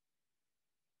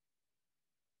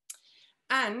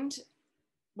 And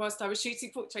whilst I was shooting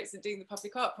portraits and doing the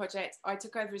public art project, I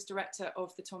took over as director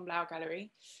of the Tom Blau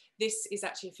Gallery. This is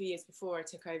actually a few years before I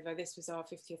took over. This was our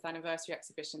 50th anniversary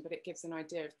exhibition, but it gives an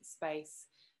idea of the space.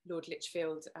 Lord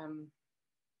Lichfield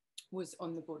was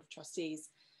on the board of trustees.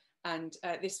 And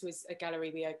this was a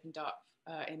gallery we opened up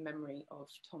in memory of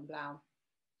Tom Blau.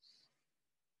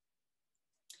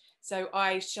 So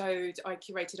I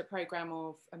curated a program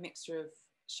of a mixture of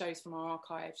shows from our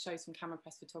archive, shows from camera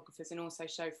press photographers, and also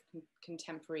shows from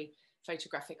contemporary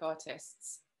photographic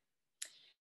artists.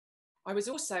 I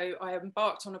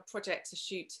embarked on a project to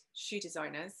shoot shoe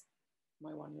designers,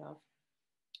 my one love,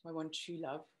 my one true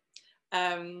love,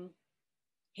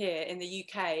 here in the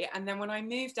UK. And then when I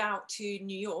moved out to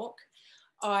New York,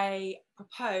 I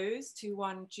proposed to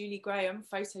one Julie Grahame,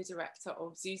 photo director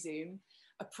of Zoom,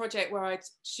 a project where I'd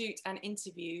shoot and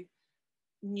interview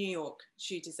New York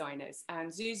shoe designers.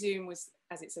 And Zoom was,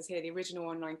 as it says here, the original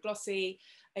online glossy.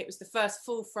 It was the first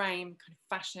full frame kind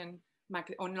of fashion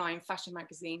online fashion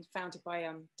magazine founded by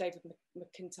David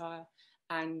McIntyre,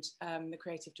 and the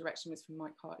creative direction was from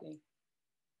Mike Hartley.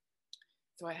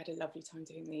 So I had a lovely time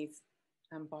doing these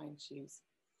and buying shoes.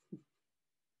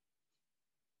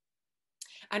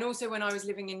 And also when I was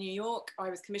living in New York, I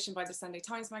was commissioned by the Sunday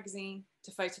Times magazine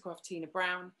to photograph Tina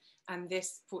Brown. And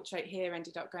this portrait here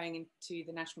ended up going into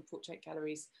the National Portrait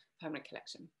Gallery's permanent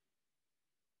collection.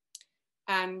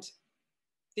 And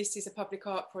this is a public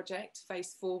art project,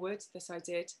 Face Forward, that I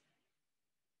did.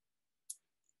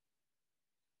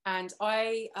 And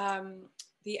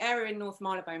the area in North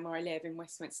Marylebone where I live in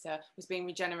Westminster was being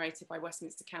regenerated by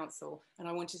Westminster Council. And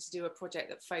I wanted to do a project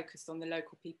that focused on the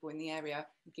local people in the area,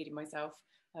 including myself,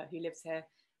 who lives here,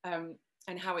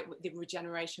 and how the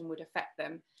regeneration would affect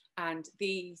them. And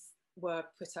these were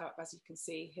put up, as you can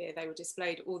see here. They were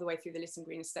displayed all the way through the Lisson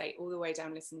Green estate, all the way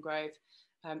down Lisson Grove.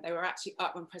 They were actually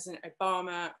up when President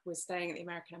Obama was staying at the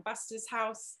American ambassador's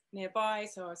house nearby.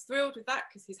 So I was thrilled with that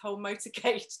because his whole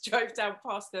motorcade drove down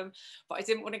past them. But I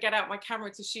didn't want to get out my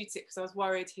camera to shoot it because I was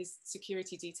worried his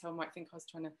security detail might think I was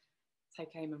trying to take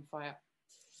aim and fire.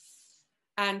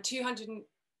 And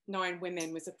 209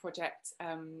 Women was a project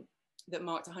that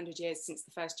marked 100 years since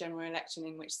the first general election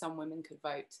in which some women could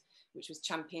vote, which was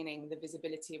championing the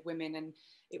visibility of women. And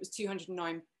it was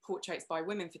 209 portraits by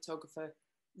women photographers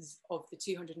of the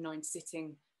 209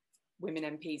 sitting women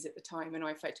MPs at the time, and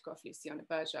I photographed Luciana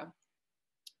Berger.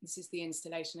 This is the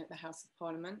installation at the House of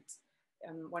Parliament.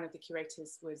 One of the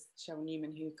curators was Cheryl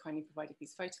Newman, who kindly provided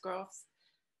these photographs.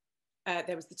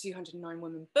 There was the 209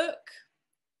 Women book.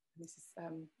 This is a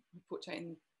portrait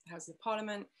in the House of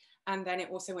Parliament. And then it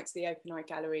also went to the Open Eye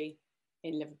Gallery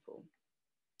in Liverpool.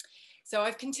 So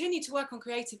I've continued to work on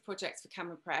creative projects for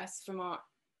Camera Press from our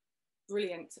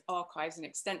brilliant archives and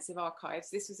extensive archives.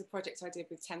 This was a project I did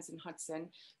with Thames and Hudson,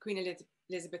 Queen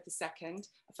Elizabeth II,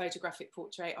 a photographic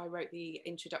portrait. I wrote the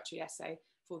introductory essay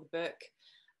for the book.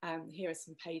 Here are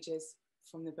some pages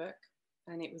from the book,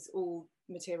 and it was all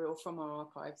material from our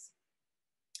archives.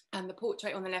 And the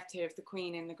portrait on the left here of the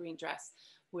Queen in the green dress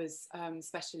was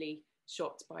specially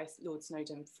shot by Lord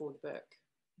Snowdon for the book.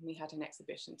 And we had an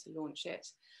exhibition to launch it.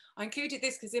 I included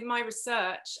this because in my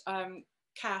research,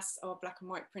 Cass, our black and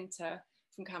white printer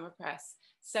from Camera Press,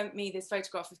 sent me this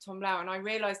photograph of Tom Blau, and I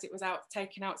realised it was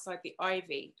taken outside the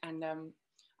Ivy, and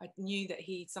I knew that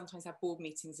he sometimes had board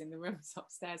meetings in the rooms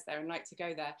upstairs there and liked to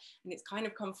go there. And it's kind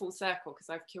of come full circle because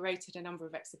I've curated a number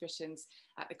of exhibitions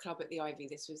at the club at the Ivy.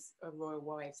 This was a Royal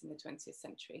Wives in the 20th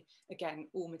century. Again,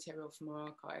 all material from our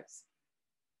archives.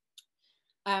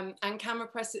 And Camera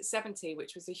Press at 70,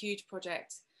 which was a huge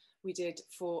project we did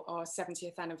for our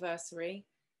 70th anniversary.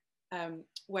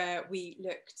 Where we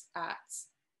looked at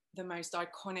the most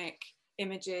iconic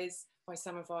images by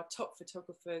some of our top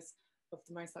photographers of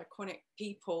the most iconic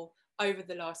people over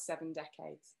the last 7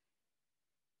 decades.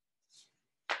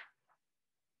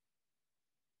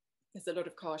 There's a lot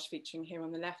of Karsh featuring here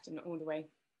on the left and all the way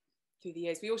through the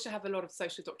years. We also have a lot of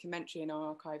social documentary in our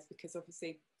archives because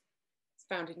obviously it's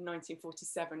founded in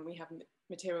 1947. We have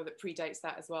material that predates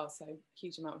that as well, so a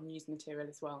huge amount of news material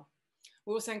as well.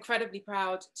 We're also incredibly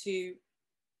proud to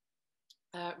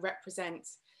represent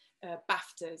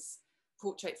BAFTA's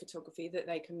portrait photography that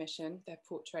they commission, their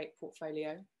portrait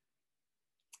portfolio.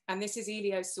 And this is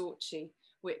Elio Sorci,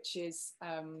 which is,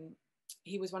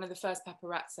 he was one of the first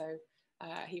paparazzo.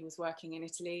 He was working in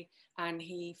Italy, and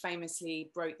he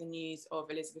famously broke the news of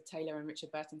Elizabeth Taylor and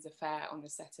Richard Burton's affair on the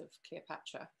set of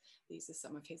Cleopatra. These are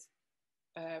some of his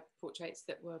portraits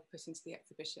that were put into the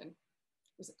exhibition.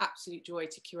 It was an absolute joy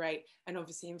to curate and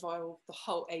obviously involve the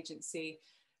whole agency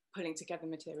pulling together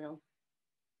material.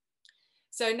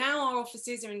 So now our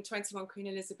offices are in 21 Queen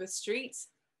Elizabeth Street.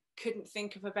 Couldn't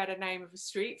think of a better name of a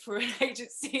street for an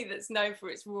agency that's known for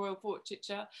its royal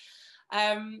portraiture.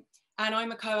 And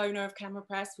I'm a co-owner of Camera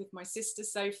Press with my sister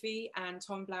Sophie and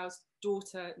Tom Blau's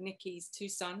daughter Nikki's 2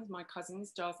 sons, my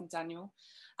cousins Giles and Daniel.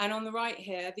 And on the right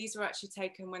here, these were actually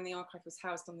taken when the archive was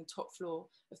housed on the top floor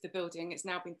of the building. It's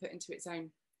now been put into its own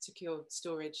secure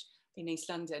storage in East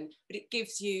London, but it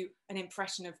gives you an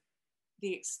impression of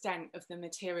the extent of the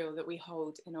material that we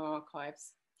hold in our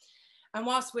archives. And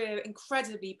whilst we're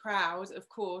incredibly proud, of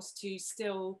course, to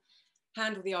still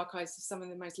handle the archives of some of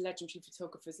the most legendary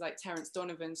photographers like Terence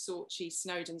Donovan, Sorci,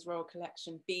 Snowdon's Royal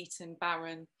Collection, Beaton,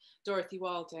 Barron, Dorothy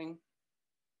Wilding,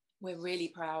 we're really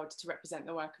proud to represent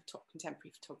the work of top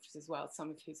contemporary photographers as well,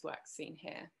 some of whose work's seen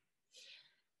here.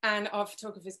 And our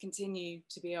photographers continue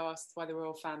to be asked by the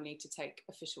royal family to take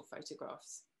official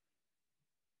photographs.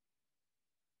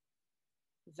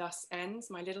 Thus ends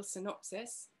my little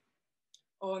synopsis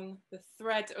on the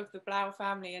thread of the Blau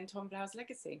family and Tom Blau's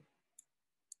legacy.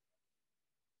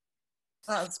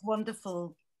 That's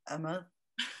wonderful, Emma.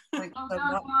 Thanks Oh,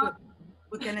 so much.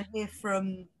 We're going to hear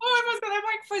from... Oh, everyone's got their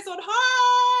microphones on.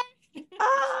 Hi!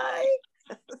 Hi!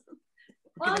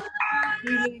 We're going to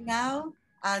hear from Julie now.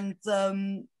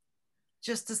 And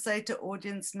just to say to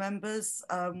audience members,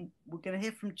 we're going to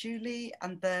hear from Julie,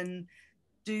 and then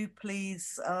do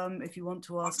please, if you want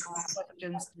to ask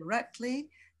questions directly,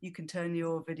 you can turn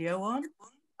your video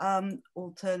on.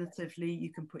 Alternatively,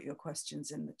 you can put your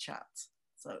questions in the chat.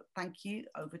 So thank you.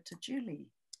 Over to Julie.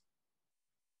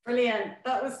 Brilliant.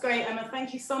 That was great, Emma.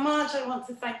 Thank you so much. I want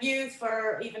to thank you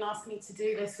for even asking me to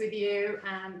do this with you,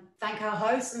 and thank our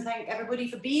hosts and thank everybody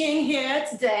for being here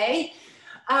today.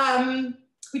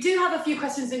 We do have a few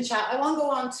questions in chat. I won't go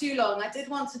on too long. I did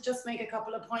want to just make a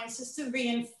couple of points just to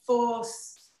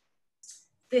reinforce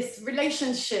this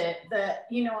relationship that,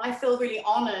 you know, I feel really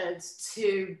honored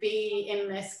to be in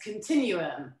this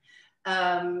continuum.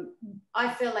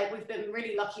 I feel like we've been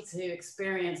really lucky to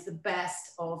experience the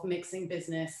best of mixing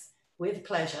business with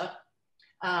pleasure.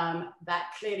 That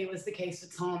clearly was the case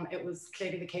for Tom. It was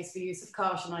clearly the case for Yusuf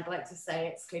Karsh, and I'd like to say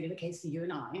it's clearly the case for you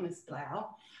and I, Ms.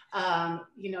 Blau.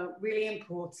 You know, really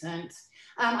important.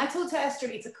 I talked to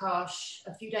Estrelita Karsh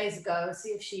a few days ago, see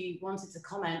if she wanted to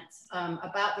comment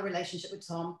about the relationship with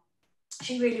Tom.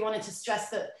 She really wanted to stress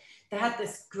that they had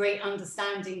this great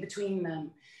understanding between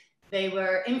them. They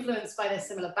were influenced by their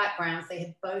similar backgrounds. They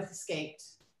had both escaped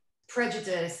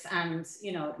prejudice and,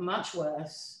 you know, much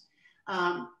worse.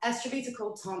 Estrelita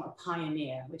called Tom a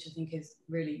pioneer, which I think is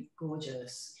really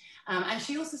gorgeous. And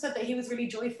she also said that he was really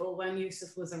joyful when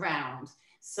Yusuf was around.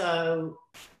 So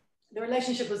the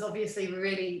relationship was obviously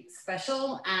really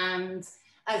special. And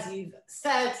as you've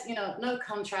said, you know, no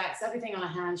contracts, everything on a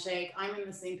handshake. I'm in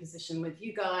the same position with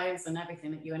you guys, and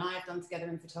everything that you and I have done together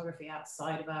in photography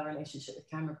outside of our relationship with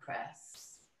Camera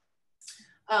Press.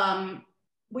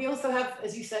 We also have,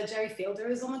 as you said, Jerry Fielder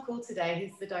is on the call today.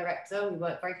 He's the director. We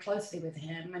work very closely with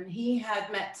him, and he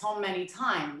had met Tom many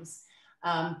times,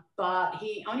 but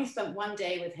he only spent one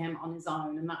day with him on his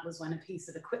own, and that was when a piece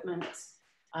of equipment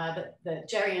that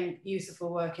Jerry and Yusuf were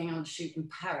working on a shoot in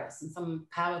Paris, and some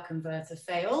power converter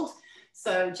failed.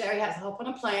 So Jerry had to hop on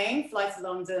a plane, fly to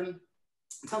London.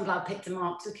 Tom Blau picked him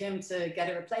up, took him to get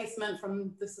a replacement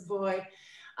from the Savoy,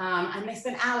 and they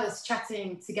spent hours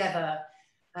chatting together.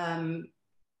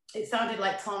 It sounded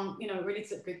like Tom, you know, really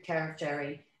took good care of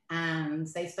Jerry, and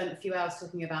they spent a few hours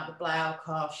talking about the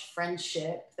Blau-Karsh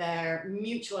friendship, their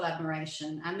mutual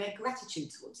admiration, and their gratitude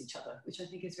towards each other, which I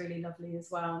think is really lovely as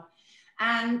well.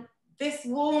 And this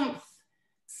warmth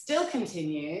still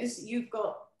continues. You've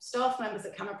got staff members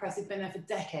at Camera Press who've been there for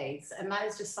decades, and that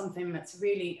is just something that's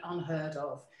really unheard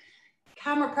of.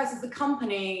 Camera Press as a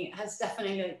company has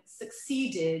definitely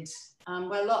succeeded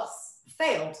where lots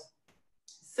failed.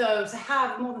 So to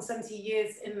have more than 70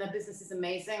 years in the business is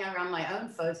amazing. I ran my own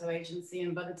photo agency,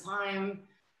 and by the time,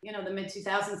 you know, the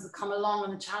mid-2000s had come along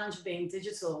and the challenge of being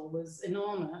digital was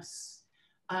enormous.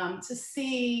 To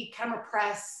see Camera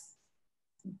Press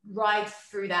ride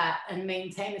through that and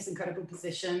maintain this incredible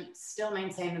position, still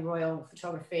maintain the royal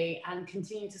photography, and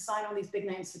continue to sign all these big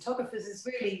names photographers is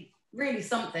really, really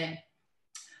something.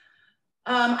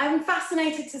 I'm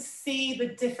fascinated to see the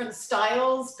different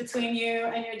styles between you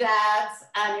and your dad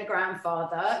and your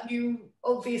grandfather. You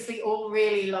obviously all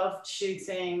really loved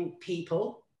shooting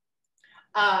people.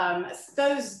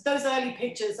 Those early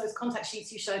pictures, those contact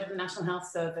sheets you showed of the National Health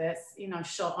Service, you know,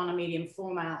 shot on a medium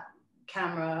format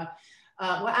camera,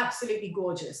 were absolutely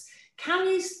gorgeous. Can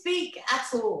you speak at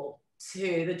all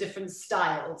to the different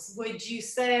styles? Would you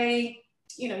say,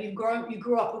 you know, you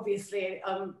grew up obviously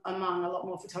among a lot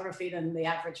more photography than the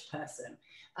average person.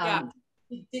 Yeah.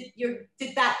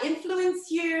 Did that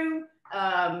influence you?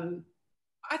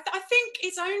 I think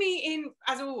it's only in,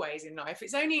 as always in life,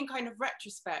 it's only in kind of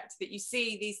retrospect that you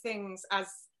see these things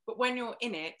but when you're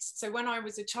in it. So when I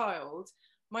was a child,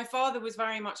 my father was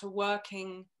very much a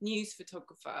working news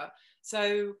photographer.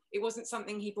 So it wasn't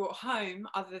something he brought home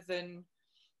other than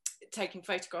taking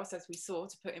photographs, as we saw,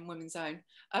 to put in Women's Own.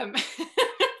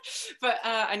 But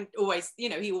and always, you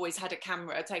know, he always had a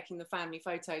camera taking the family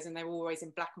photos, and they were always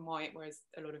in black and white, whereas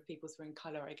a lot of people's were in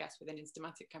color, I guess, with an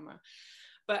Instamatic camera.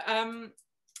 But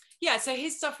yeah, so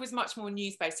his stuff was much more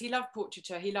news-based. He loved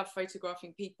portraiture, he loved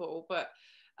photographing people, but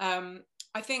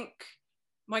I think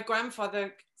my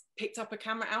grandfather picked up a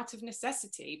camera out of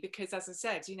necessity because, as I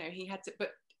said, you know, he had to,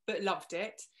 but loved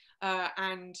it,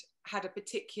 and had a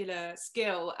particular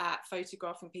skill at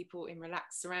photographing people in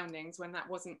relaxed surroundings when that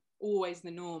wasn't always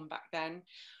the norm back then.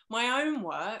 My own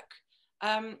work,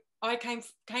 I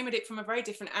came at it from a very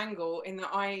different angle, in that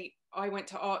I went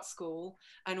to art school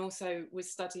and also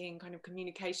was studying kind of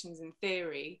communications and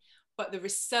theory, but the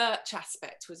research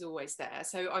aspect was always there.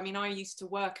 So, I mean, I used to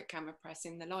work at Camera Press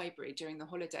in the library during the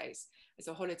holidays as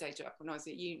a holiday job when I was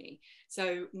at uni.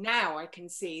 So now I can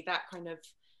see that kind of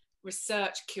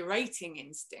research curating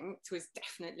instinct was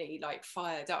definitely like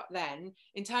fired up then.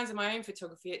 In terms of my own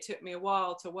photography, it took me a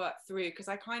while to work through, because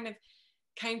I kind of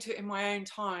came to it in my own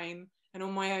time and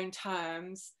on my own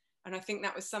terms. And I think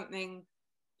that was something,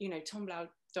 you know, Tom Blau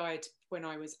died when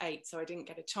I was 8, so I didn't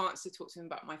get a chance to talk to him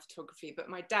about my photography. But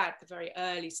my dad, the very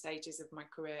early stages of my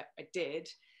career, I did.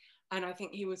 And I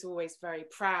think he was always very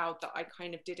proud that I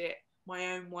kind of did it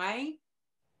my own way.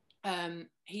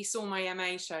 He saw my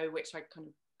MA show, which I kind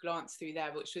of glanced through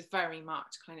there, which was very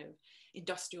much kind of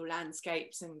industrial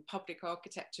landscapes and public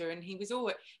architecture. And he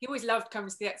always loved coming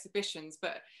to the exhibitions,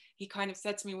 but he kind of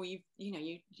said to me, well,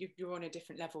 you're on a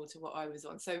different level to what I was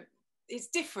on. So it's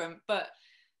different, but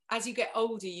as you get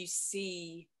older, you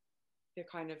see the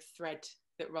kind of thread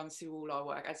that runs through all our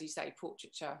work, as you say,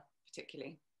 portraiture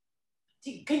particularly.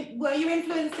 Were you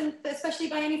influenced, especially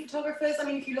by any photographers? I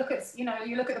mean, if you look at,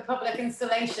 you look at the public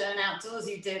installation outdoors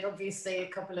you did, obviously a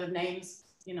couple of names,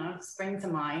 spring to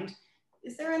mind.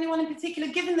 Is there anyone in particular,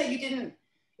 given that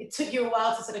it took you a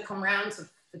while to sort of come around to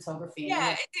photography?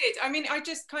 Yeah, it did. I mean, I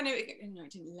just kind of, it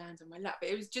didn't land on my lap, but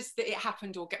it was just that it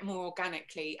happened or get more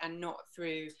organically and not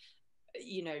through,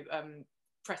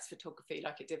 press photography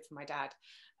like it did for my dad.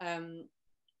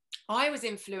 I was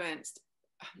influenced,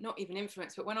 not even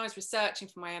influenced, but when I was researching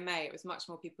for my MA, it was much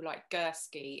more people like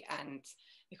Gursky and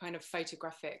the kind of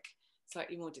photographic,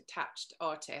 slightly more detached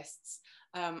artists.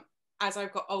 As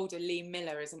I've got older, Lee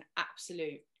Miller is an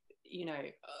absolute,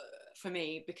 for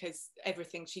me, because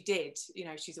everything she did,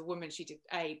 she's a woman, she did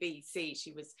A, B, C,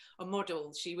 she was a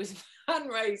model, she was fan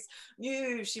race,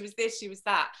 Muse, she was this, she was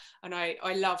that. And I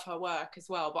love her work as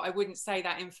well, but I wouldn't say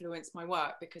that influenced my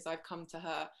work, because I've come to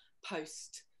her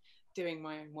post doing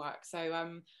my own work.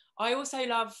 So I also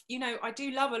love, I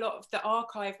do love a lot of the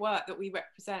archive work that we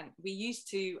represent. We used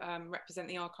to represent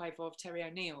the archive of Terry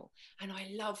O'Neill, and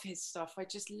I love his stuff. I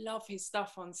just love his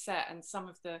stuff on set and some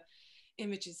of the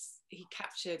images he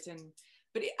captured.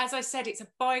 But as I said, it's a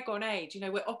bygone age.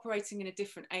 We're operating in a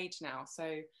different age now.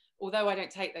 So although I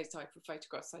don't take those type of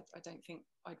photographs, I don't think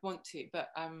I'd want to. But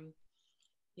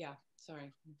yeah,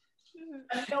 sorry.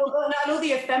 And all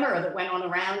the ephemera that went on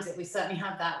around it, we certainly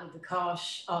had that with the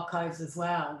Karsh archives as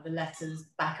well. The letters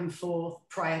back and forth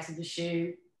prior to the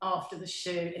shoot, after the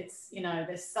shoot. It's,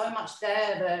 there's so much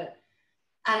there that,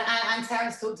 and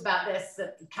Terence talked about this,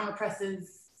 that the Camera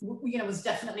Presses, was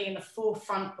definitely in the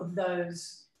forefront of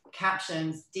those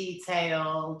captions,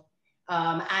 detail,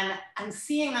 and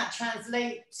seeing that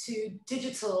translate to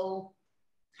digital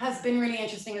has been really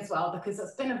interesting as well, because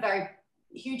it's been a very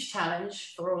huge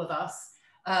challenge for all of us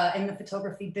in the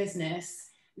photography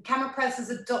business. The Camera Press has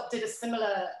adopted a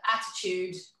similar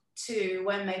attitude to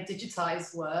when they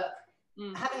digitize work,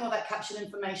 having all that captured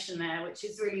information there, which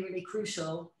is really, really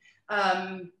crucial.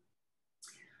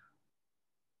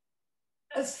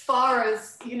 As far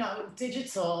as,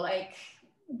 digital, like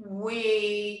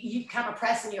you Camera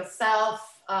Press and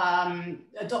yourself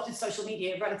adopted social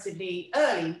media relatively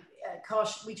early.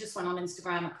 Gosh, we just went on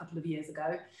Instagram a couple of years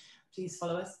ago. Please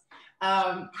follow us.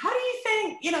 How do you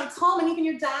think, Tom and even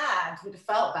your dad would have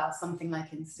felt about something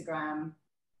like Instagram?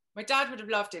 My dad would have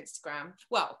loved Instagram.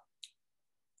 Well,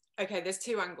 okay, there's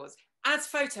two angles. As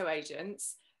photo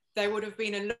agents, there would have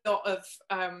been a lot of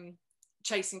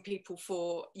chasing people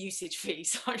for usage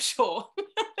fees, I'm sure,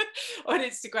 on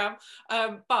Instagram.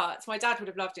 But my dad would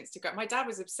have loved Instagram. My dad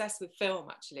was obsessed with film,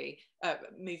 actually,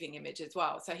 moving image as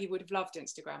well. So he would have loved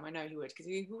Instagram. I know he would, because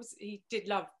he did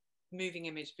love moving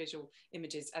image, visual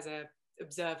images as a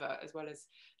observer, as well as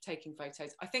taking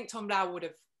photos. I think Tom Blau would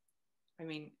have,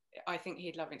 I think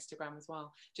he'd love Instagram as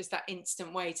well. Just that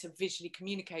instant way to visually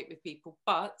communicate with people.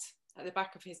 But at the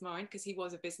back of his mind, because he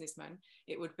was a businessman,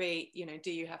 it would be, do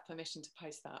you have permission to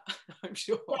post that? I'm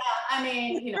sure.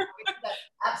 Yeah, that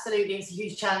absolutely, it's a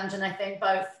huge challenge. And I think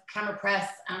both Camera Press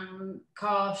and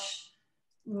Karsh,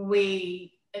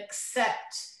 we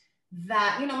accept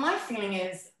that, my feeling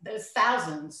is there's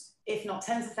thousands, if not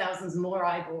tens of thousands more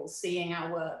eyeballs seeing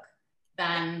our work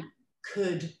than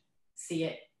could see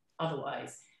it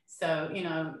otherwise. So,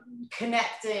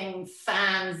 connecting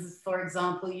fans, for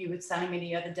example, you were telling me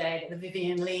the other day that the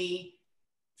Vivian Lee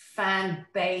fan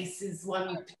base is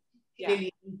one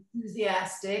particularly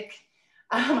enthusiastic.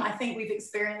 I think we've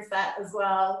experienced that as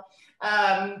well.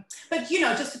 But,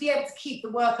 just to be able to keep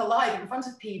the work alive in front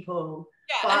of people.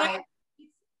 Yeah,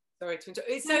 sorry to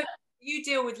interrupt. So you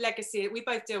deal with legacy. We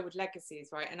both deal with legacies,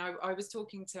 right? And I was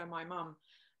talking to my mum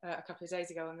a couple of days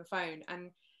ago on the phone,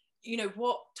 and you know,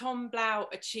 what Tom Blau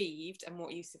achieved and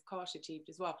what Yusuf Karsh achieved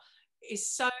as well is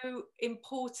so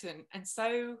important and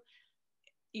so,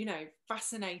 you know,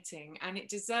 fascinating, and it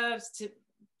deserves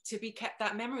to be kept,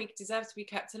 that memory deserves to be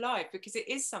kept alive, because it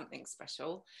is something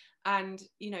special. And,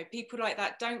 you know, people like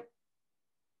that don't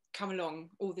come along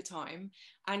all the time,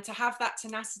 and to have that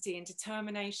tenacity and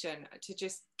determination to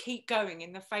just keep going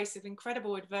in the face of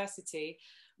incredible adversity,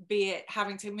 be it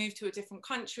having to move to a different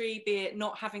country, be it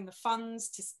not having the funds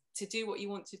to do what you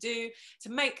want to do, to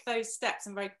make those steps,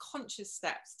 and very conscious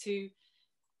steps to,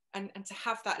 and to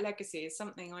have that legacy is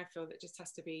something I feel that just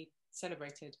has to be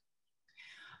celebrated.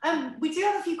 We do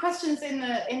have a few questions in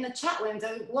the chat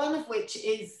window, one of which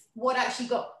is what actually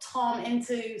got Tom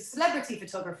into celebrity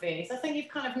photography. So I think you've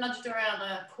kind of nudged around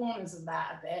the corners of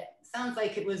that a bit. Sounds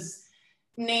like it was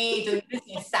need and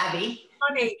business savvy.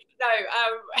 Funny, no.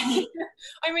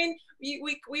 I mean,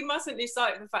 we mustn't lose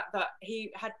sight of the fact that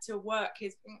he had to work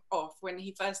his off when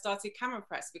he first started Camera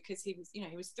Press, because he was, you know,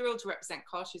 he was thrilled to represent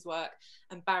Karsh's work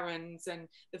and Barron's and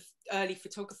the early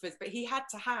photographers, but he had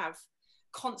to have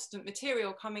constant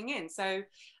material coming in. So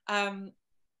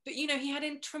but you know, he had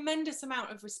a tremendous amount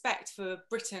of respect for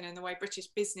Britain and the way British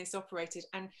business operated,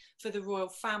 and for the royal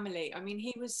family. I mean,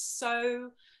 he was so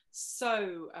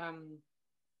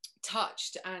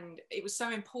touched, and it was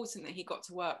so important that he got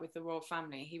to work with the royal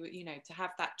family. He would, you know, to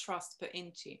have that trust put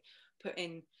into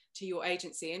your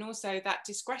agency, and also that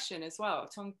discretion as well.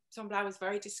 Tom Blau was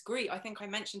very discreet. I think I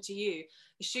mentioned to you,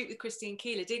 the shoot with Christine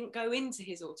Keeler didn't go into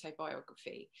his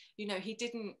autobiography. You know, he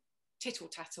didn't tittle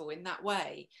tattle in that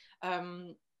way.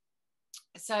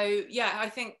 So yeah, I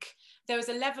think there was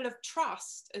a level of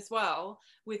trust as well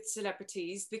with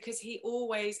celebrities, because he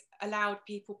always allowed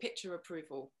people picture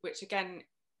approval, which again,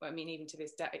 I mean, even to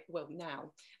this day, well,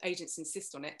 now agents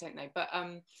insist on it, don't they? But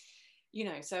you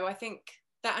know, so I think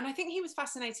that, and I think he was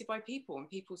fascinated by people and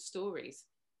people's stories.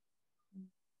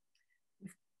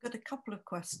 We've got a couple of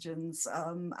questions,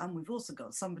 and we've also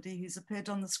got somebody who's appeared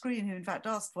on the screen who in fact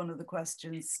asked one of the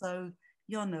questions. So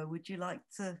Jonna, would you like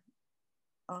to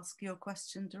ask your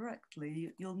question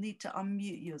directly? You'll need to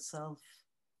unmute yourself.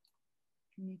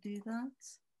 Can you do that?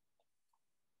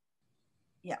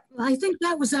 Yeah. I think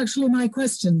that was actually my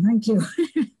question. Thank you.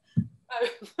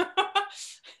 Oh.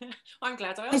 I'm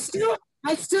glad I asked.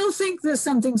 I still think there's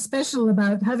something special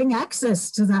about having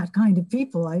access to that kind of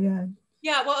people.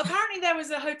 Yeah, well, apparently there was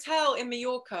a hotel in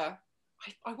Mallorca.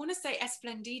 I want to say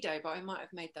Esplendido, but I might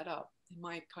have made that up in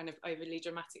my kind of overly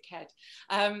dramatic head.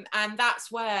 And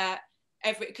that's where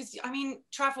because I mean,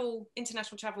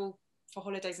 international travel for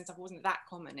holidays and stuff wasn't that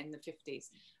common in the 50s.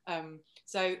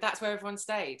 So that's where everyone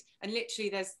stayed. And literally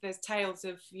there's tales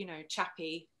of, you know,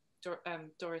 Chappie,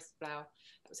 Doris Blau,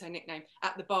 that was her nickname,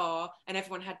 at the bar, and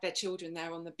everyone had their children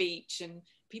there on the beach, and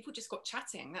people just got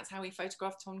chatting. That's how he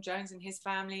photographed Tom Jones and his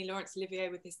family, Laurence Olivier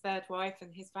with his third wife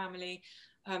and his family.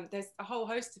 There's a whole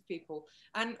host of people.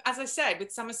 And as I said,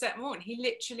 with Somerset Maugham, he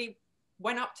literally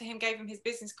went up to him, gave him his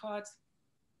business card,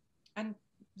 and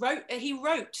he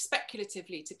wrote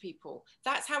speculatively to people.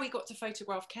 That's how he got to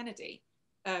photograph Kennedy,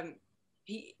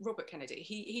 Robert Kennedy.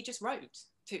 He just wrote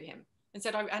to him and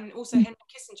said, and also Henry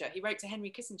Kissinger. He wrote to Henry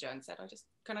Kissinger and said,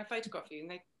 can I photograph you?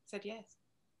 And they said yes.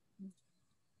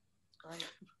 Great.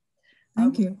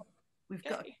 Thank you. We've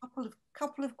got a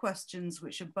couple of questions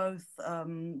which are both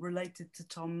related to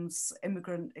Tom's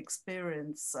immigrant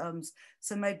experience.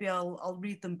 So maybe I'll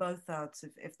read them both out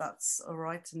if that's all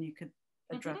right, and you could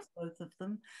address both of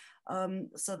them.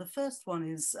 So the first one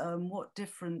is, what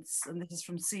difference, and this is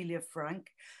from Celia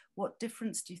Frank, what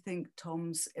difference do you think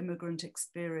Tom's immigrant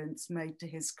experience made to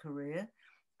his career,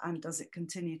 and does it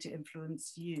continue to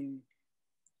influence you?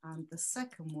 And the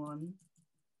second one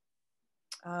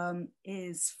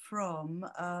is from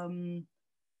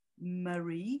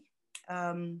Marie.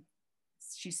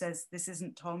 She says, this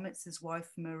isn't Tom, it's his wife,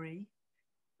 Marie.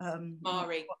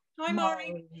 Mari. Hi,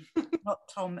 Mari. Not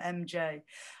Tom MJ.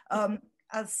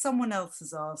 As someone else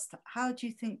has asked, how do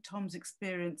you think Tom's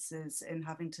experiences in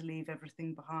having to leave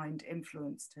everything behind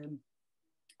influenced him?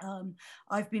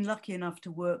 I've been lucky enough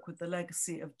to work with the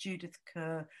legacy of Judith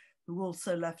Kerr, who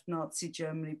also left Nazi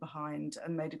Germany behind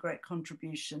and made a great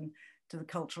contribution to the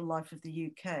cultural life of the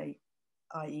UK,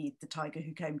 i.e. the tiger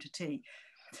who came to tea.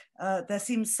 There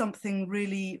seems something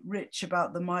really rich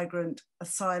about the migrant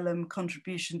asylum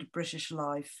contribution to British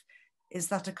life. Is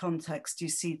that a context you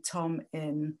see Tom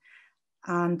in?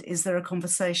 And is there a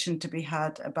conversation to be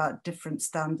had about different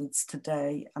standards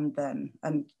today and then?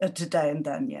 And today and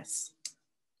then, yes.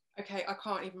 Okay, I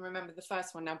can't even remember the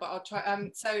first one now, but I'll try.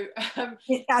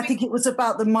 I think it was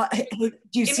about the immigrant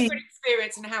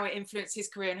experience and how it influenced his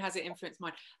career and has it influenced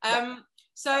mine.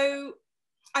 So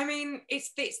I mean,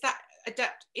 it's that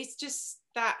adapt. It's just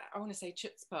that, I want to say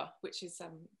chutzpah, which is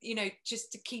you know,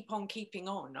 just to keep on keeping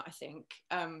on. I think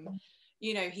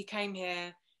you know, he came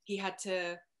here. He had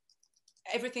to.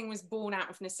 Everything was born out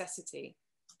of necessity,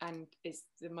 and is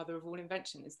the mother of all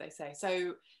invention, as they say.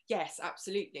 So yes,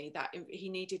 absolutely. That he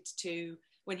needed to.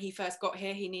 When he first got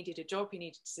here, he needed a job. He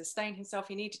needed to sustain himself.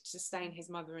 He needed to sustain his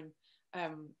mother and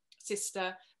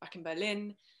sister back in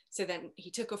Berlin. So then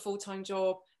he took a full-time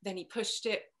job. Then he pushed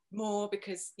it more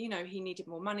because, you know, he needed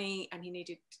more money, and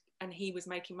he was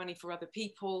making money for other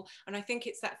people. And I think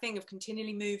it's that thing of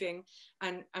continually moving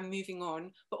and moving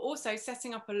on, but also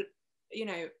setting up a, you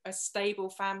know, a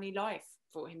stable family life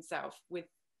for himself with,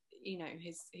 you know,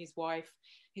 his wife,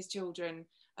 his children,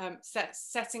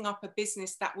 setting up a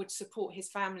business that would support his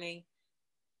family,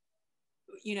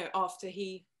 you know, after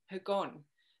he had gone.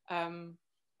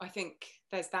 I think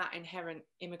there's that inherent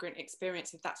immigrant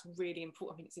experience. If that's really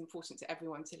important, I mean, it's important to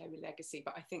everyone to leave a legacy,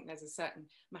 but I think there's a certain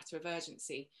matter of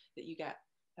urgency that you get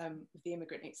with the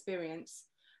immigrant experience.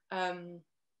 And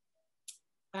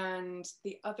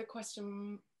the other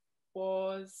question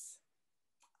was?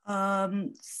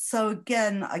 So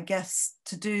again, I guess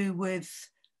to do with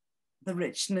the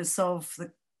richness of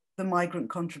the migrant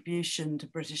contribution to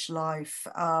British life,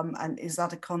 and is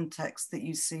that a context that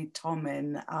you see Tom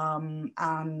in?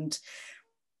 And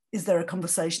is there a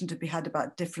conversation to be had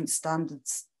about different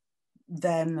standards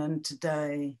then and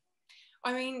today?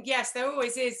 I mean, yes, there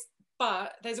always is,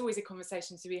 but there's always a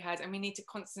conversation to be had, and we need to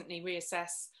constantly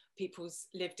reassess people's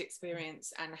lived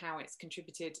experience and how it's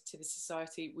contributed to the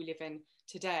society we live in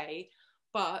today.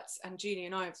 But, and Julie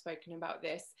and I have spoken about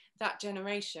this, that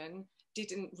generation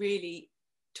didn't really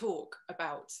talk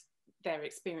about their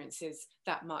experiences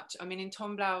that much. I mean, in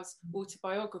Tom Blau's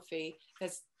autobiography,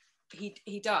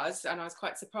 he does, and I was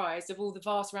quite surprised, of all the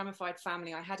vast ramified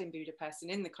family I had in Budapest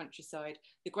and in the countryside,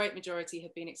 the great majority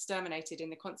had been exterminated in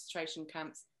the concentration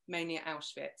camps, mainly at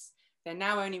Auschwitz. There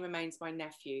now only remains my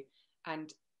nephew,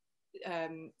 and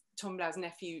Tom Blau's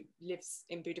nephew lives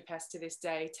in Budapest to this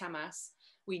day, Tamas.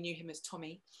 We knew him as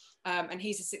Tommy, and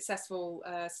he's a successful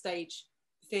stage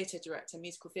theatre director,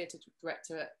 musical theatre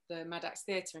director at the Maddox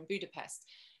Theatre in Budapest.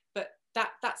 But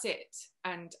that's it.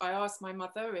 And I asked my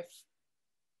mother if,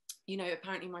 you know,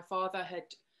 apparently my father had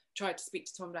tried to speak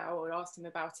to Tom Blau or asked him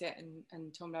about it,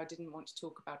 and Tom Blau didn't want to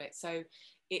talk about it. So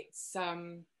it's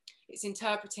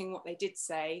interpreting what they did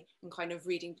say and kind of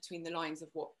reading between the lines of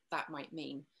what that might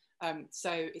mean.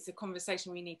 So it's a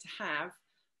conversation we need to have,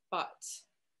 but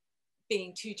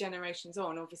being 2 generations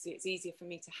on, obviously it's easier for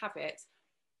me to have it,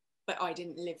 but I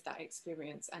didn't live that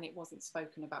experience, and it wasn't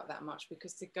spoken about that much,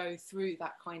 because to go through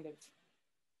that kind of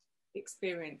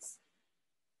experience,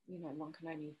 you know, one can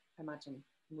only imagine,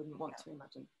 wouldn't want to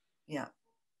imagine. Yeah,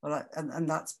 well, and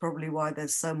that's probably why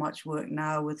there's so much work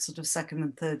now with sort of 2nd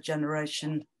and 3rd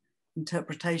generation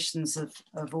interpretations of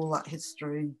all that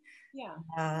history. Yeah.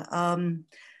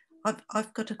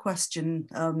 I've got a question,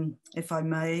 if I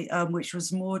may, which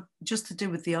was more just to do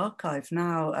with the archive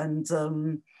now, and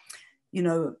you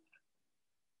know,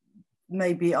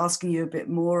 maybe asking you a bit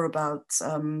more about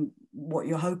what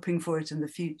you're hoping for it in the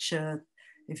future,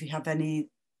 if you have any,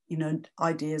 you know,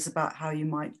 ideas about how you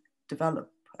might develop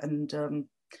and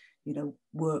you know,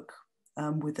 work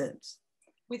with it.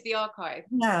 With the archive?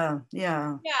 Yeah.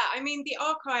 I mean, the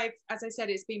archive, as I said,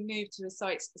 it's been moved to a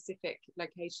site-specific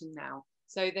location now.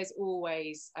 So there's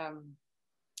always,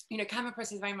 you know, Camera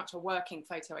Press is very much a working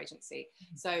photo agency.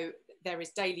 So there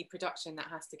is daily production that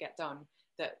has to get done,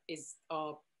 that is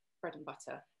our bread and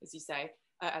butter, as you say,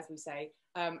 as we say.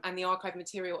 And the archive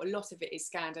material, a lot of it is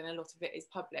scanned and a lot of it is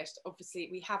published. Obviously,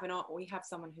 we have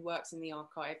someone who works in the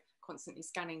archive, constantly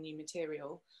scanning new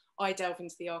material. I delve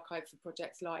into the archive for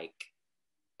projects like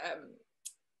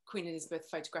Queen Elizabeth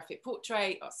photographic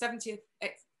portrait, our 70th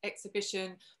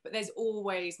exhibition, but there's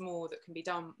always more that can be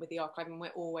done with the archive, and we're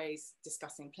always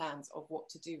discussing plans of what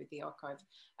to do with the archive.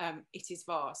 It is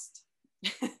vast,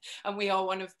 and we are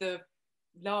one of the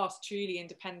last truly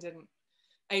independent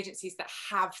agencies that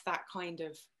have that kind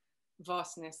of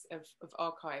vastness of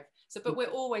archive. So, but we're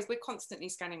constantly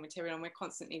scanning material, and we're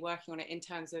constantly working on it in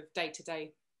terms of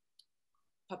day-to-day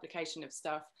publication of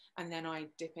stuff, and then I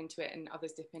dip into it and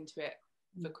others dip into it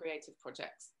for creative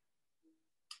projects.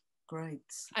 Great.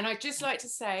 And I'd just like to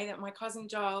say that my cousin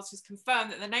Giles has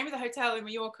confirmed that the name of the hotel in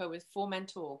Mallorca was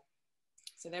Formentor.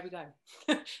 So there we go.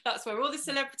 That's where all the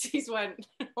celebrities went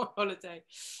on holiday.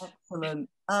 Excellent.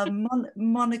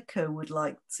 Monica would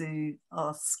like to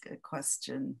ask a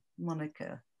question.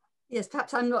 Monica. Yes,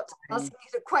 perhaps I'm not asking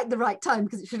it at quite the right time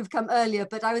because it should have come earlier,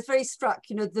 but I was very struck,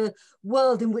 you know, the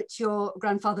world in which your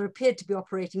grandfather appeared to be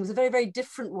operating was a very, very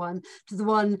different one to the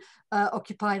one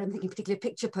occupied, I'm thinking particularly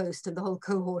Picture Post and the whole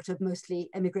cohort of mostly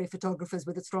emigre photographers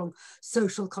with a strong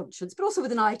social conscience, but also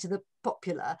with an eye to the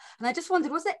popular. And I just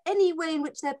wondered, was there any way in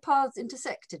which their paths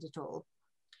intersected at all?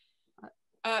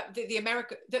 All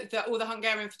the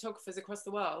Hungarian photographers across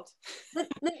the world.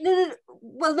 No,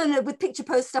 with Picture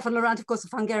Post, Stefan Laurent, of course, of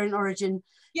Hungarian origin.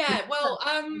 Yeah, well,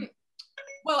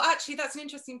 actually, that's an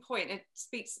interesting point. It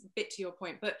speaks a bit to your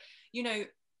point, but you know,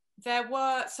 there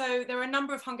were a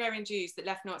number of Hungarian Jews that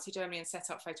left Nazi Germany and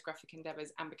set up photographic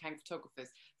endeavours and became photographers.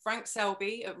 Frank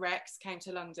Selby at Rex came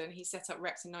to London. He set up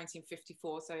Rex in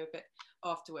 1954, so a bit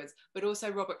afterwards. But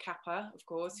also Robert Capa, of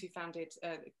course, who founded,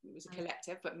 it was a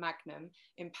collective, but Magnum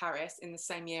in Paris in the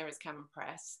same year as Camera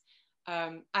Press.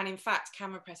 And in fact,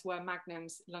 Camera Press were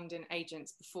Magnum's London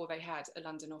agents before they had a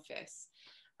London office.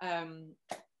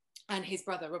 And his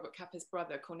brother, Robert Capa's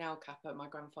brother, Cornel Capa, my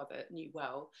grandfather knew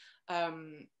well.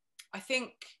 I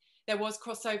think there was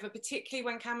crossover, particularly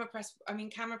when Camera Press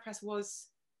was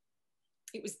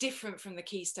different from the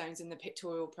Keystones in the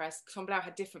pictorial press. Tom Blau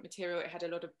had different material, it had a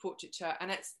lot of portraiture,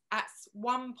 and at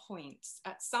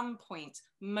some point,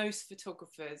 most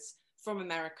photographers from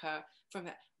America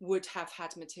would have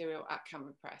had material at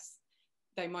Camera Press.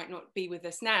 They might not be with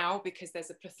us now because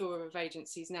there's a plethora of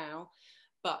agencies now,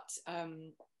 but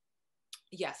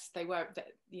yes, they were,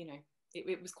 you know,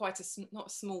 it was quite not a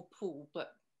small pool,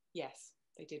 but yes,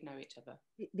 they did know each other.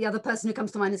 The other person who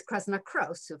comes to mind is Krasna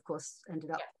Kraus, who of course ended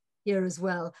up here as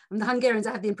well. And the Hungarians,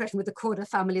 I have the impression with the Korda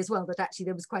family as well, that actually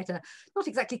there was quite a, not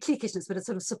exactly cliquishness, but a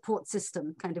sort of support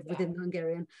system kind of within the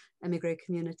Hungarian emigre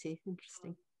community.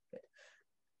 Interesting. Good.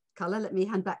 Carla, let me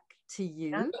hand back to you.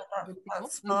 Yeah,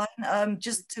 that's fine.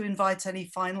 Just to invite any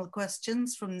final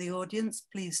questions from the audience,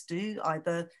 please do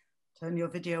either turn your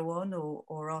video on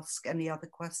or ask any other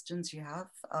questions you have.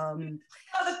 The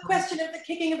question of the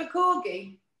kicking of a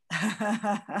corgi.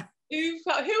 Who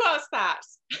asked that?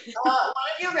 One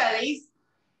of your rallies.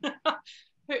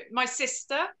 My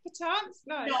sister, perchance?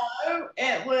 No. No,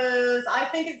 it was, I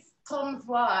think it's Tom's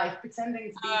wife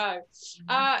pretending to be.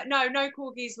 No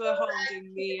corgis were harmed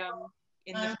in the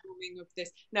filming of this.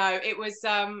 No, it was,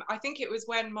 I think it was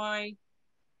when my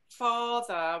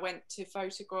father went to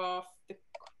photograph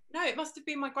no, it must have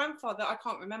been my grandfather. I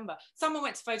can't remember. Someone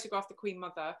went to photograph the Queen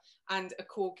Mother and a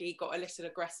corgi got a little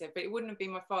aggressive, but it wouldn't have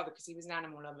been my father because he was an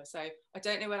animal lover. So I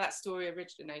don't know where that story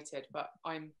originated, but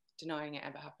I'm denying it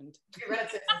ever happened.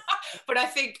 But I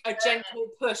think a gentle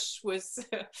push was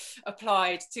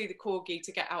applied to the corgi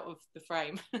to get out of the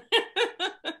frame.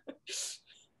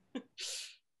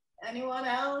 Anyone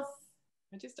else?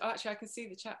 I can see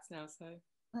the chats now, so.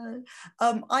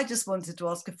 I just wanted to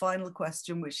ask a final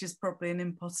question, which is probably an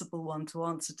impossible one to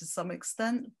answer to some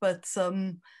extent, but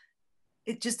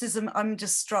it just is, I'm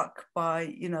just struck by,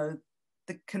 you know,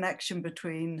 the connection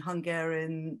between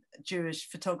Hungarian Jewish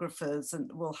photographers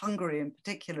and, well, Hungary in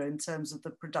particular, in terms of the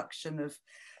production of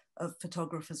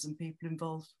photographers and people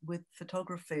involved with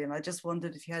photography. And I just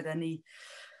wondered if you had any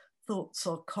thoughts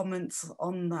or comments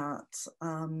on that.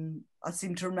 I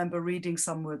seem to remember reading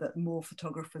somewhere that more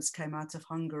photographers came out of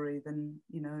Hungary than,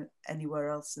 you know, anywhere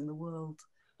else in the world.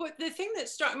 But the thing that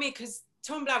struck me, because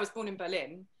Tom Blau was born in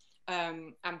Berlin,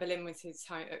 and Berlin was his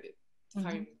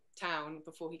hometown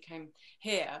before he came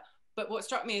here. But what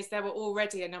struck me is there were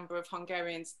already a number of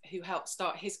Hungarians who helped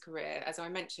start his career, as I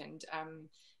mentioned,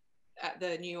 at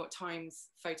the New York Times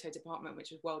photo department, which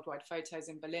was Worldwide Photos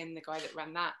in Berlin. The guy that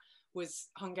ran that was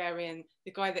Hungarian.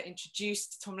 The guy that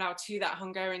introduced Tom Blau to that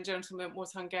Hungarian gentleman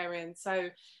was Hungarian. So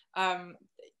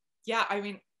yeah, I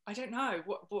mean, I don't know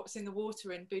what's in the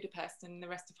water in Budapest and the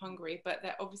rest of Hungary, but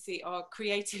there obviously our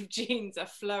creative genes are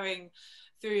flowing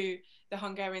through the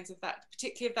Hungarians of that,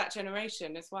 particularly of that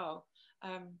generation as well.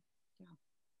 Yeah,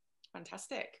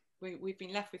 fantastic. We've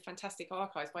been left with fantastic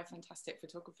archives by fantastic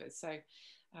photographers. So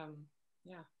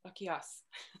yeah, lucky us.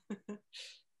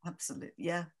 Absolutely,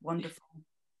 yeah, wonderful.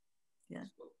 Yeah.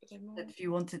 If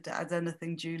you wanted to add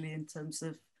anything, Julie, in terms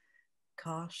of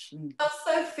Karsh and... Well,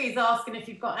 Sophie's asking if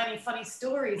you've got any funny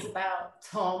stories about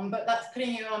Tom, but that's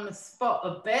putting you on the spot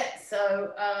a bit.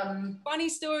 So funny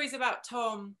stories about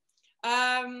Tom?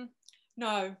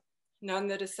 No, none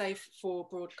that are safe for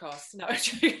broadcast. No,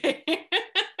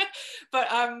 but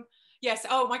yes.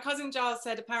 Oh, my cousin Giles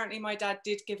said apparently my dad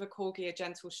did give a corgi a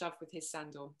gentle shove with his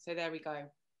sandal. So there we go.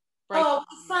 Oh,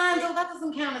 sandal, that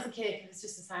doesn't count as a kick, it's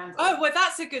just a sandal. Oh, well,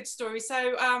 that's a good story. So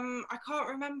I can't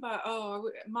remember.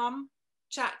 Oh, Mum,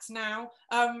 chat now.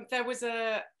 There was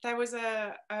a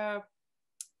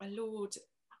lord,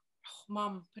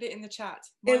 Mum, put it in the chat.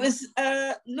 It was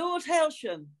Lord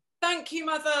Hailsham. Thank you,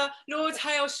 Mother. Lord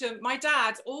Hailsham. My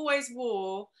dad always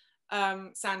wore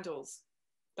sandals,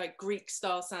 like Greek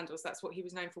style sandals. That's what he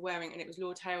was known for wearing, and it was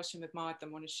Lord Hailsham admired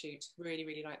them on a shoot. Really,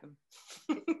 really liked them.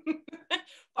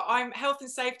 But I'm health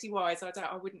and safety wise,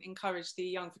 I wouldn't encourage the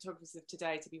young photographers of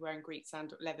today to be wearing Greek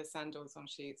leather sandals on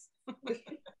shoots.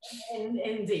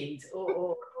 Indeed,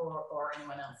 or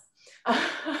anyone else.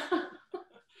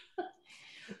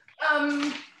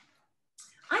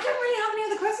 I don't really have any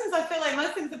other questions. I feel like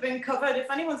most things have been covered. If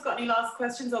anyone's got any last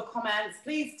questions or comments,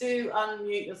 please do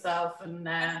unmute yourself and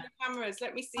cameras,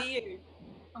 let me see you.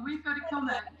 And we've got a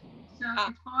comment. So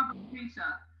it's Barbara and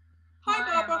Peter. Hi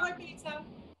Barbara, hi Peter.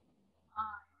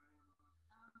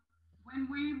 When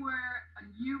we were,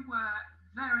 and you were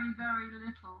very, very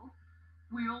little,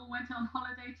 we all went on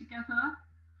holiday together,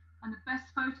 and the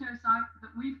best photos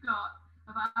that we've got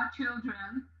of our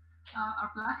children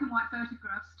are black and white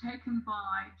photographs taken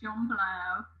by Tom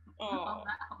Blau on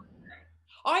that holiday.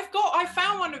 I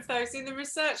found one of those in the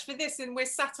research for this, and we're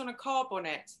sat on a car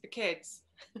bonnet, the kids.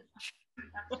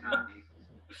 That's right.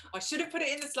 I should have put it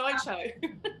in the slideshow.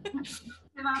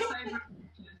 Still our favourite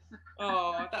pictures.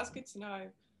 Oh, that's good to know.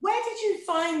 Where did you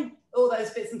find all those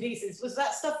bits and pieces? Was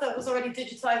that stuff that was already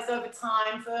digitized over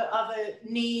time for other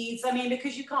needs? I mean,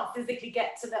 because you can't physically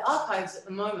get to the archives at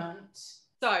the moment.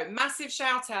 So massive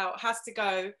shout out has to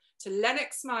go to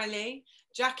Lennox Smiley,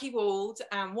 Jackie Wald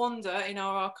and Wanda in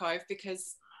our archive,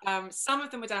 because some of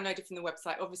them were downloaded from the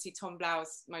website. Obviously Tom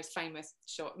Blau's most famous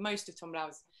shot, most of Tom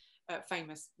Blau's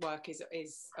famous work is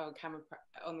on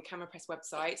the Camera Press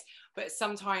website, but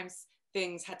sometimes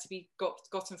things had to be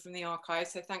gotten from the archive.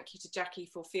 So thank you to Jackie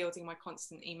for fielding my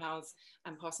constant emails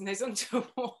and passing those on to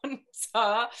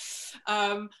Wanda.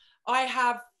 I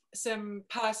have some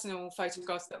personal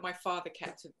photographs that my father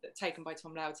kept, taken by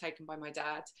Tom Blau, taken by my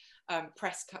dad. The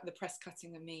press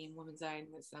cutting of me in Woman's Own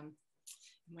was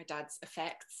my dad's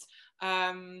effects.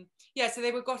 Yeah, so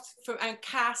they were got from, and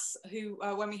Cass, who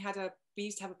when we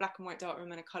used to have a black and white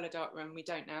darkroom and a colour darkroom. We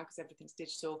don't now because everything's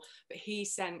digital, but he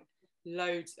sent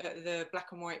loads the black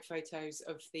and white photos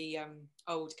of the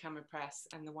old Camera Press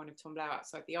and the one of Tom Blau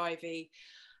outside the Ivy.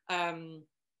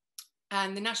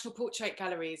 And the National Portrait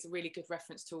Gallery is a really good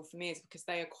reference tool for me, is because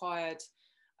they acquired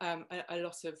a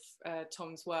lot of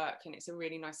Tom's work, and it's a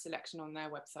really nice selection on their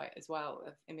website as well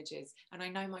of images. And I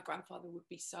know my grandfather would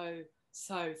be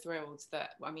so thrilled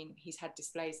that, I mean, he's had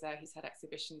displays there, he's had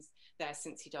exhibitions there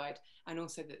since he died, and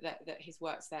also that his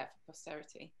work's there for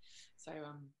posterity. So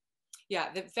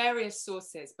yeah, the various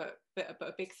sources, but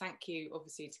a big thank you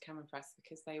obviously to Camera Press,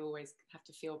 because they always have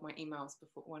to field my emails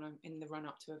when I'm in the run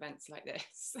up to events like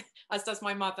this, as does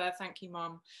my mother. Thank you,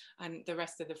 Mum, and the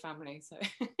rest of the family. So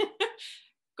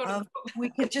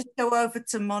we could just go over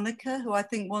to Monica, who I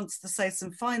think wants to say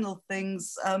some final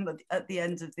things at the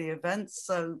end of the event.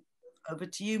 So over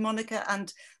to you, Monica,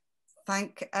 and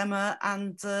thank Emma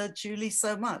and Julie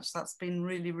so much. That's been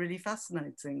really, really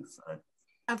fascinating. So.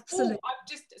 Absolutely. I'm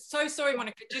just so sorry,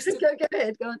 Monica. Just go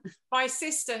ahead, go on. My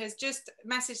sister has just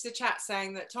messaged the chat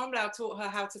saying that Tom Blau taught her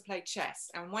how to play chess.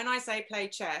 And when I say play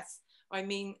chess, I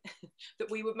mean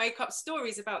that we would make up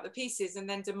stories about the pieces and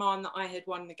then demand that I had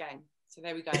won the game. So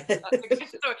there we go. That's a good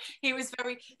story. He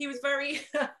was very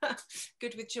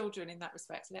good with children in that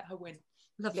respect. Let her win.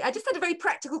 Lovely. I just had a very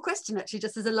practical question, actually,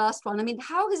 just as a last one. I mean,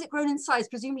 how has it grown in size?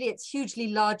 Presumably it's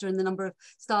hugely larger in the number of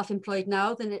staff employed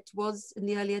now than it was in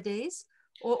the earlier days.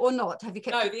 Or not? Have you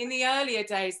kept? No, in the earlier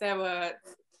days there were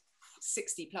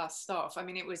 60 plus staff. I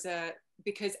mean, it was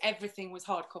because everything was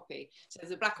hard copy. So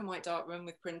there's a black and white darkroom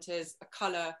with printers, a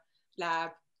colour lab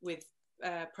with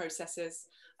processors.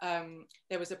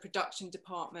 There was a production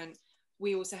department.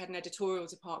 We also had an editorial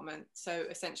department. So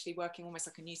essentially working almost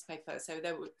like a newspaper. So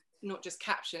there were not just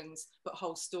captions, but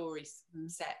whole story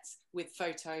sets with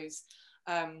photos.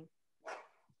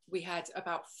 We had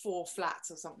about 4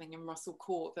 flats or something in Russell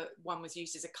Court, that one was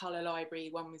used as a colour library,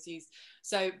 one was used.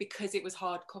 So because it was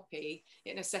hard copy,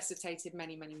 it necessitated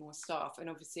many, many more staff. And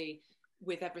obviously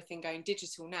with everything going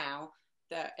digital now,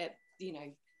 that you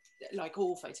know, like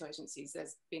all photo agencies,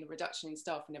 there's been a reduction in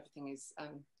staff and everything is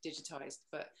digitised.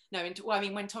 But no, well, I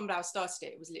mean, when Tom Blau started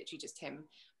it, it was literally just him.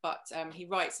 But he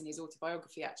writes in his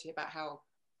autobiography actually about how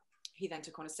he then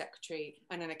took on a secretary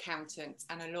and an accountant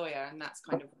and a lawyer, and that's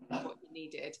kind of what he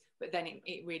needed. But then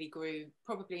it really grew.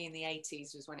 Probably in the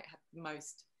 80s was when it had the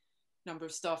most number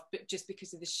of staff, but just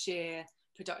because of the sheer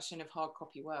production of hard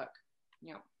copy work.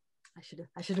 Yeah. I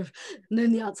should have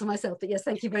known the answer myself, but yes,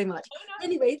 thank you very much.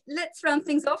 Anyway, let's round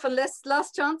things off, unless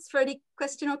last chance for any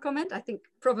question or comment. I think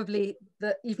probably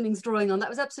the evening's drawing on. That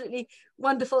was absolutely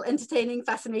wonderful, entertaining,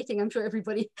 fascinating. I'm sure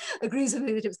everybody agrees with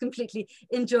me that it was completely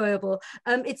enjoyable.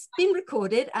 It's been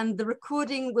recorded, and the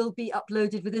recording will be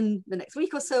uploaded within the next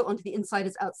week or so onto the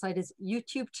Insiders Outsiders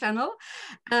YouTube channel.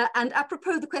 And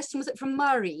apropos, the question was from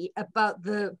Mari about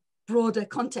the broader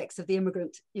context of the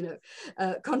immigrant,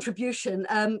 contribution.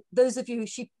 Those of you,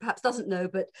 she perhaps doesn't know,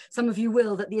 but some of you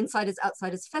will, that the Insiders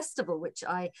Outsiders Festival, which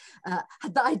I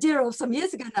had the idea of some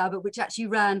years ago now, but which actually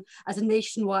ran as a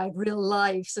nationwide, real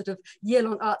live sort of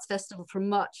year-long arts festival from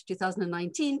March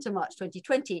 2019 to March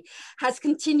 2020, has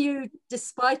continued,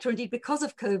 despite or indeed because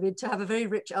of COVID, to have a very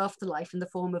rich afterlife in the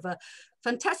form of a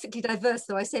fantastically diverse,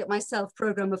 though I say it myself,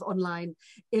 program of online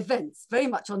events, very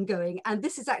much ongoing. And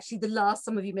this is actually the last,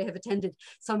 some of you may have attended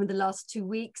some in the last 2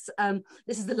 weeks.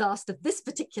 This is the last of this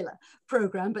particular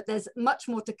program, but there's much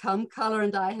more to come. Carla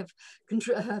and I have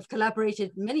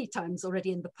collaborated many times already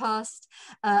in the past,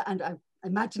 and I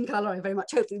imagine, Carla, I very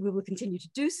much hope that we will continue to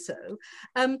do so.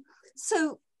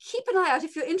 So keep an eye out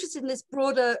if you're interested in this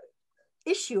broader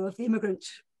issue of the immigrant,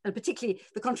 and particularly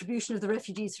the contribution of the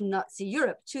refugees from Nazi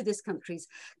Europe to this country's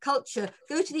culture.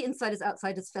 Go to the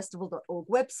InsidersOutsidersFestival.org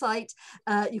website.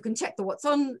 You can check the What's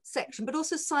On section, but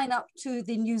also sign up to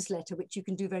the newsletter, which you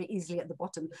can do very easily at the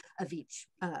bottom of each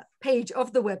page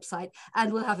of the website.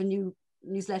 And we'll have a new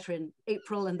newsletter in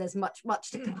April, and there's much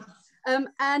to come.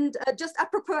 And just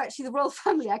apropos actually the royal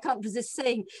family, I can't resist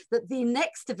saying that the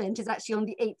next event is actually on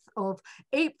the 8th of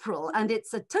April, and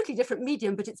it's a totally different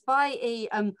medium, but it's by a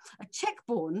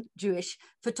Czech-born Jewish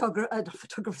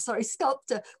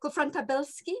sculptor called Frank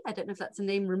Tabelski. I don't know if that's a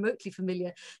name remotely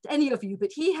familiar to any of you,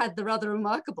 but he had the rather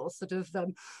remarkable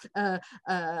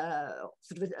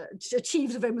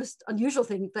achieved a very most unusual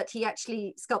thing, that he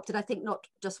actually sculpted, I think, not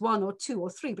just 1 or 2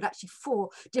 or 3, but actually 4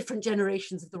 different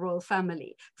generations of the royal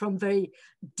family from very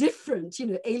different,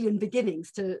 alien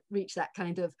beginnings to reach that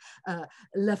kind of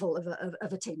level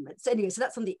of attainment. So anyway, so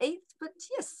that's on the 8th, but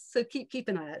yes, so keep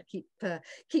an eye out,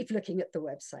 keep looking at the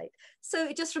website. So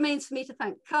it just remains for me to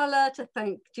thank Carla, to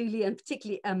thank Julie, and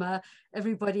particularly Emma.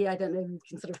 Everybody, I don't know, you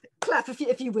can sort of clap if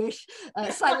you wish,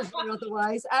 silently or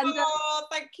otherwise. And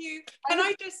thank you. Can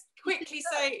I just quickly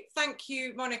say thank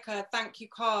you, Monica, thank you,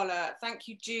 Carla, thank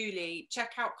you, Julie.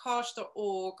 Check out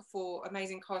karsh.org for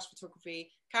amazing Karsh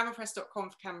photography,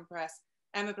 camerapress.com for camerapress,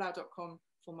 emmablau.com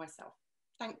for myself.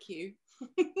 Thank you.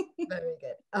 Very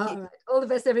good. All right. All the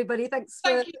best, everybody. Thank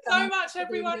you so much,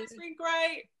 everyone. It's been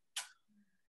great.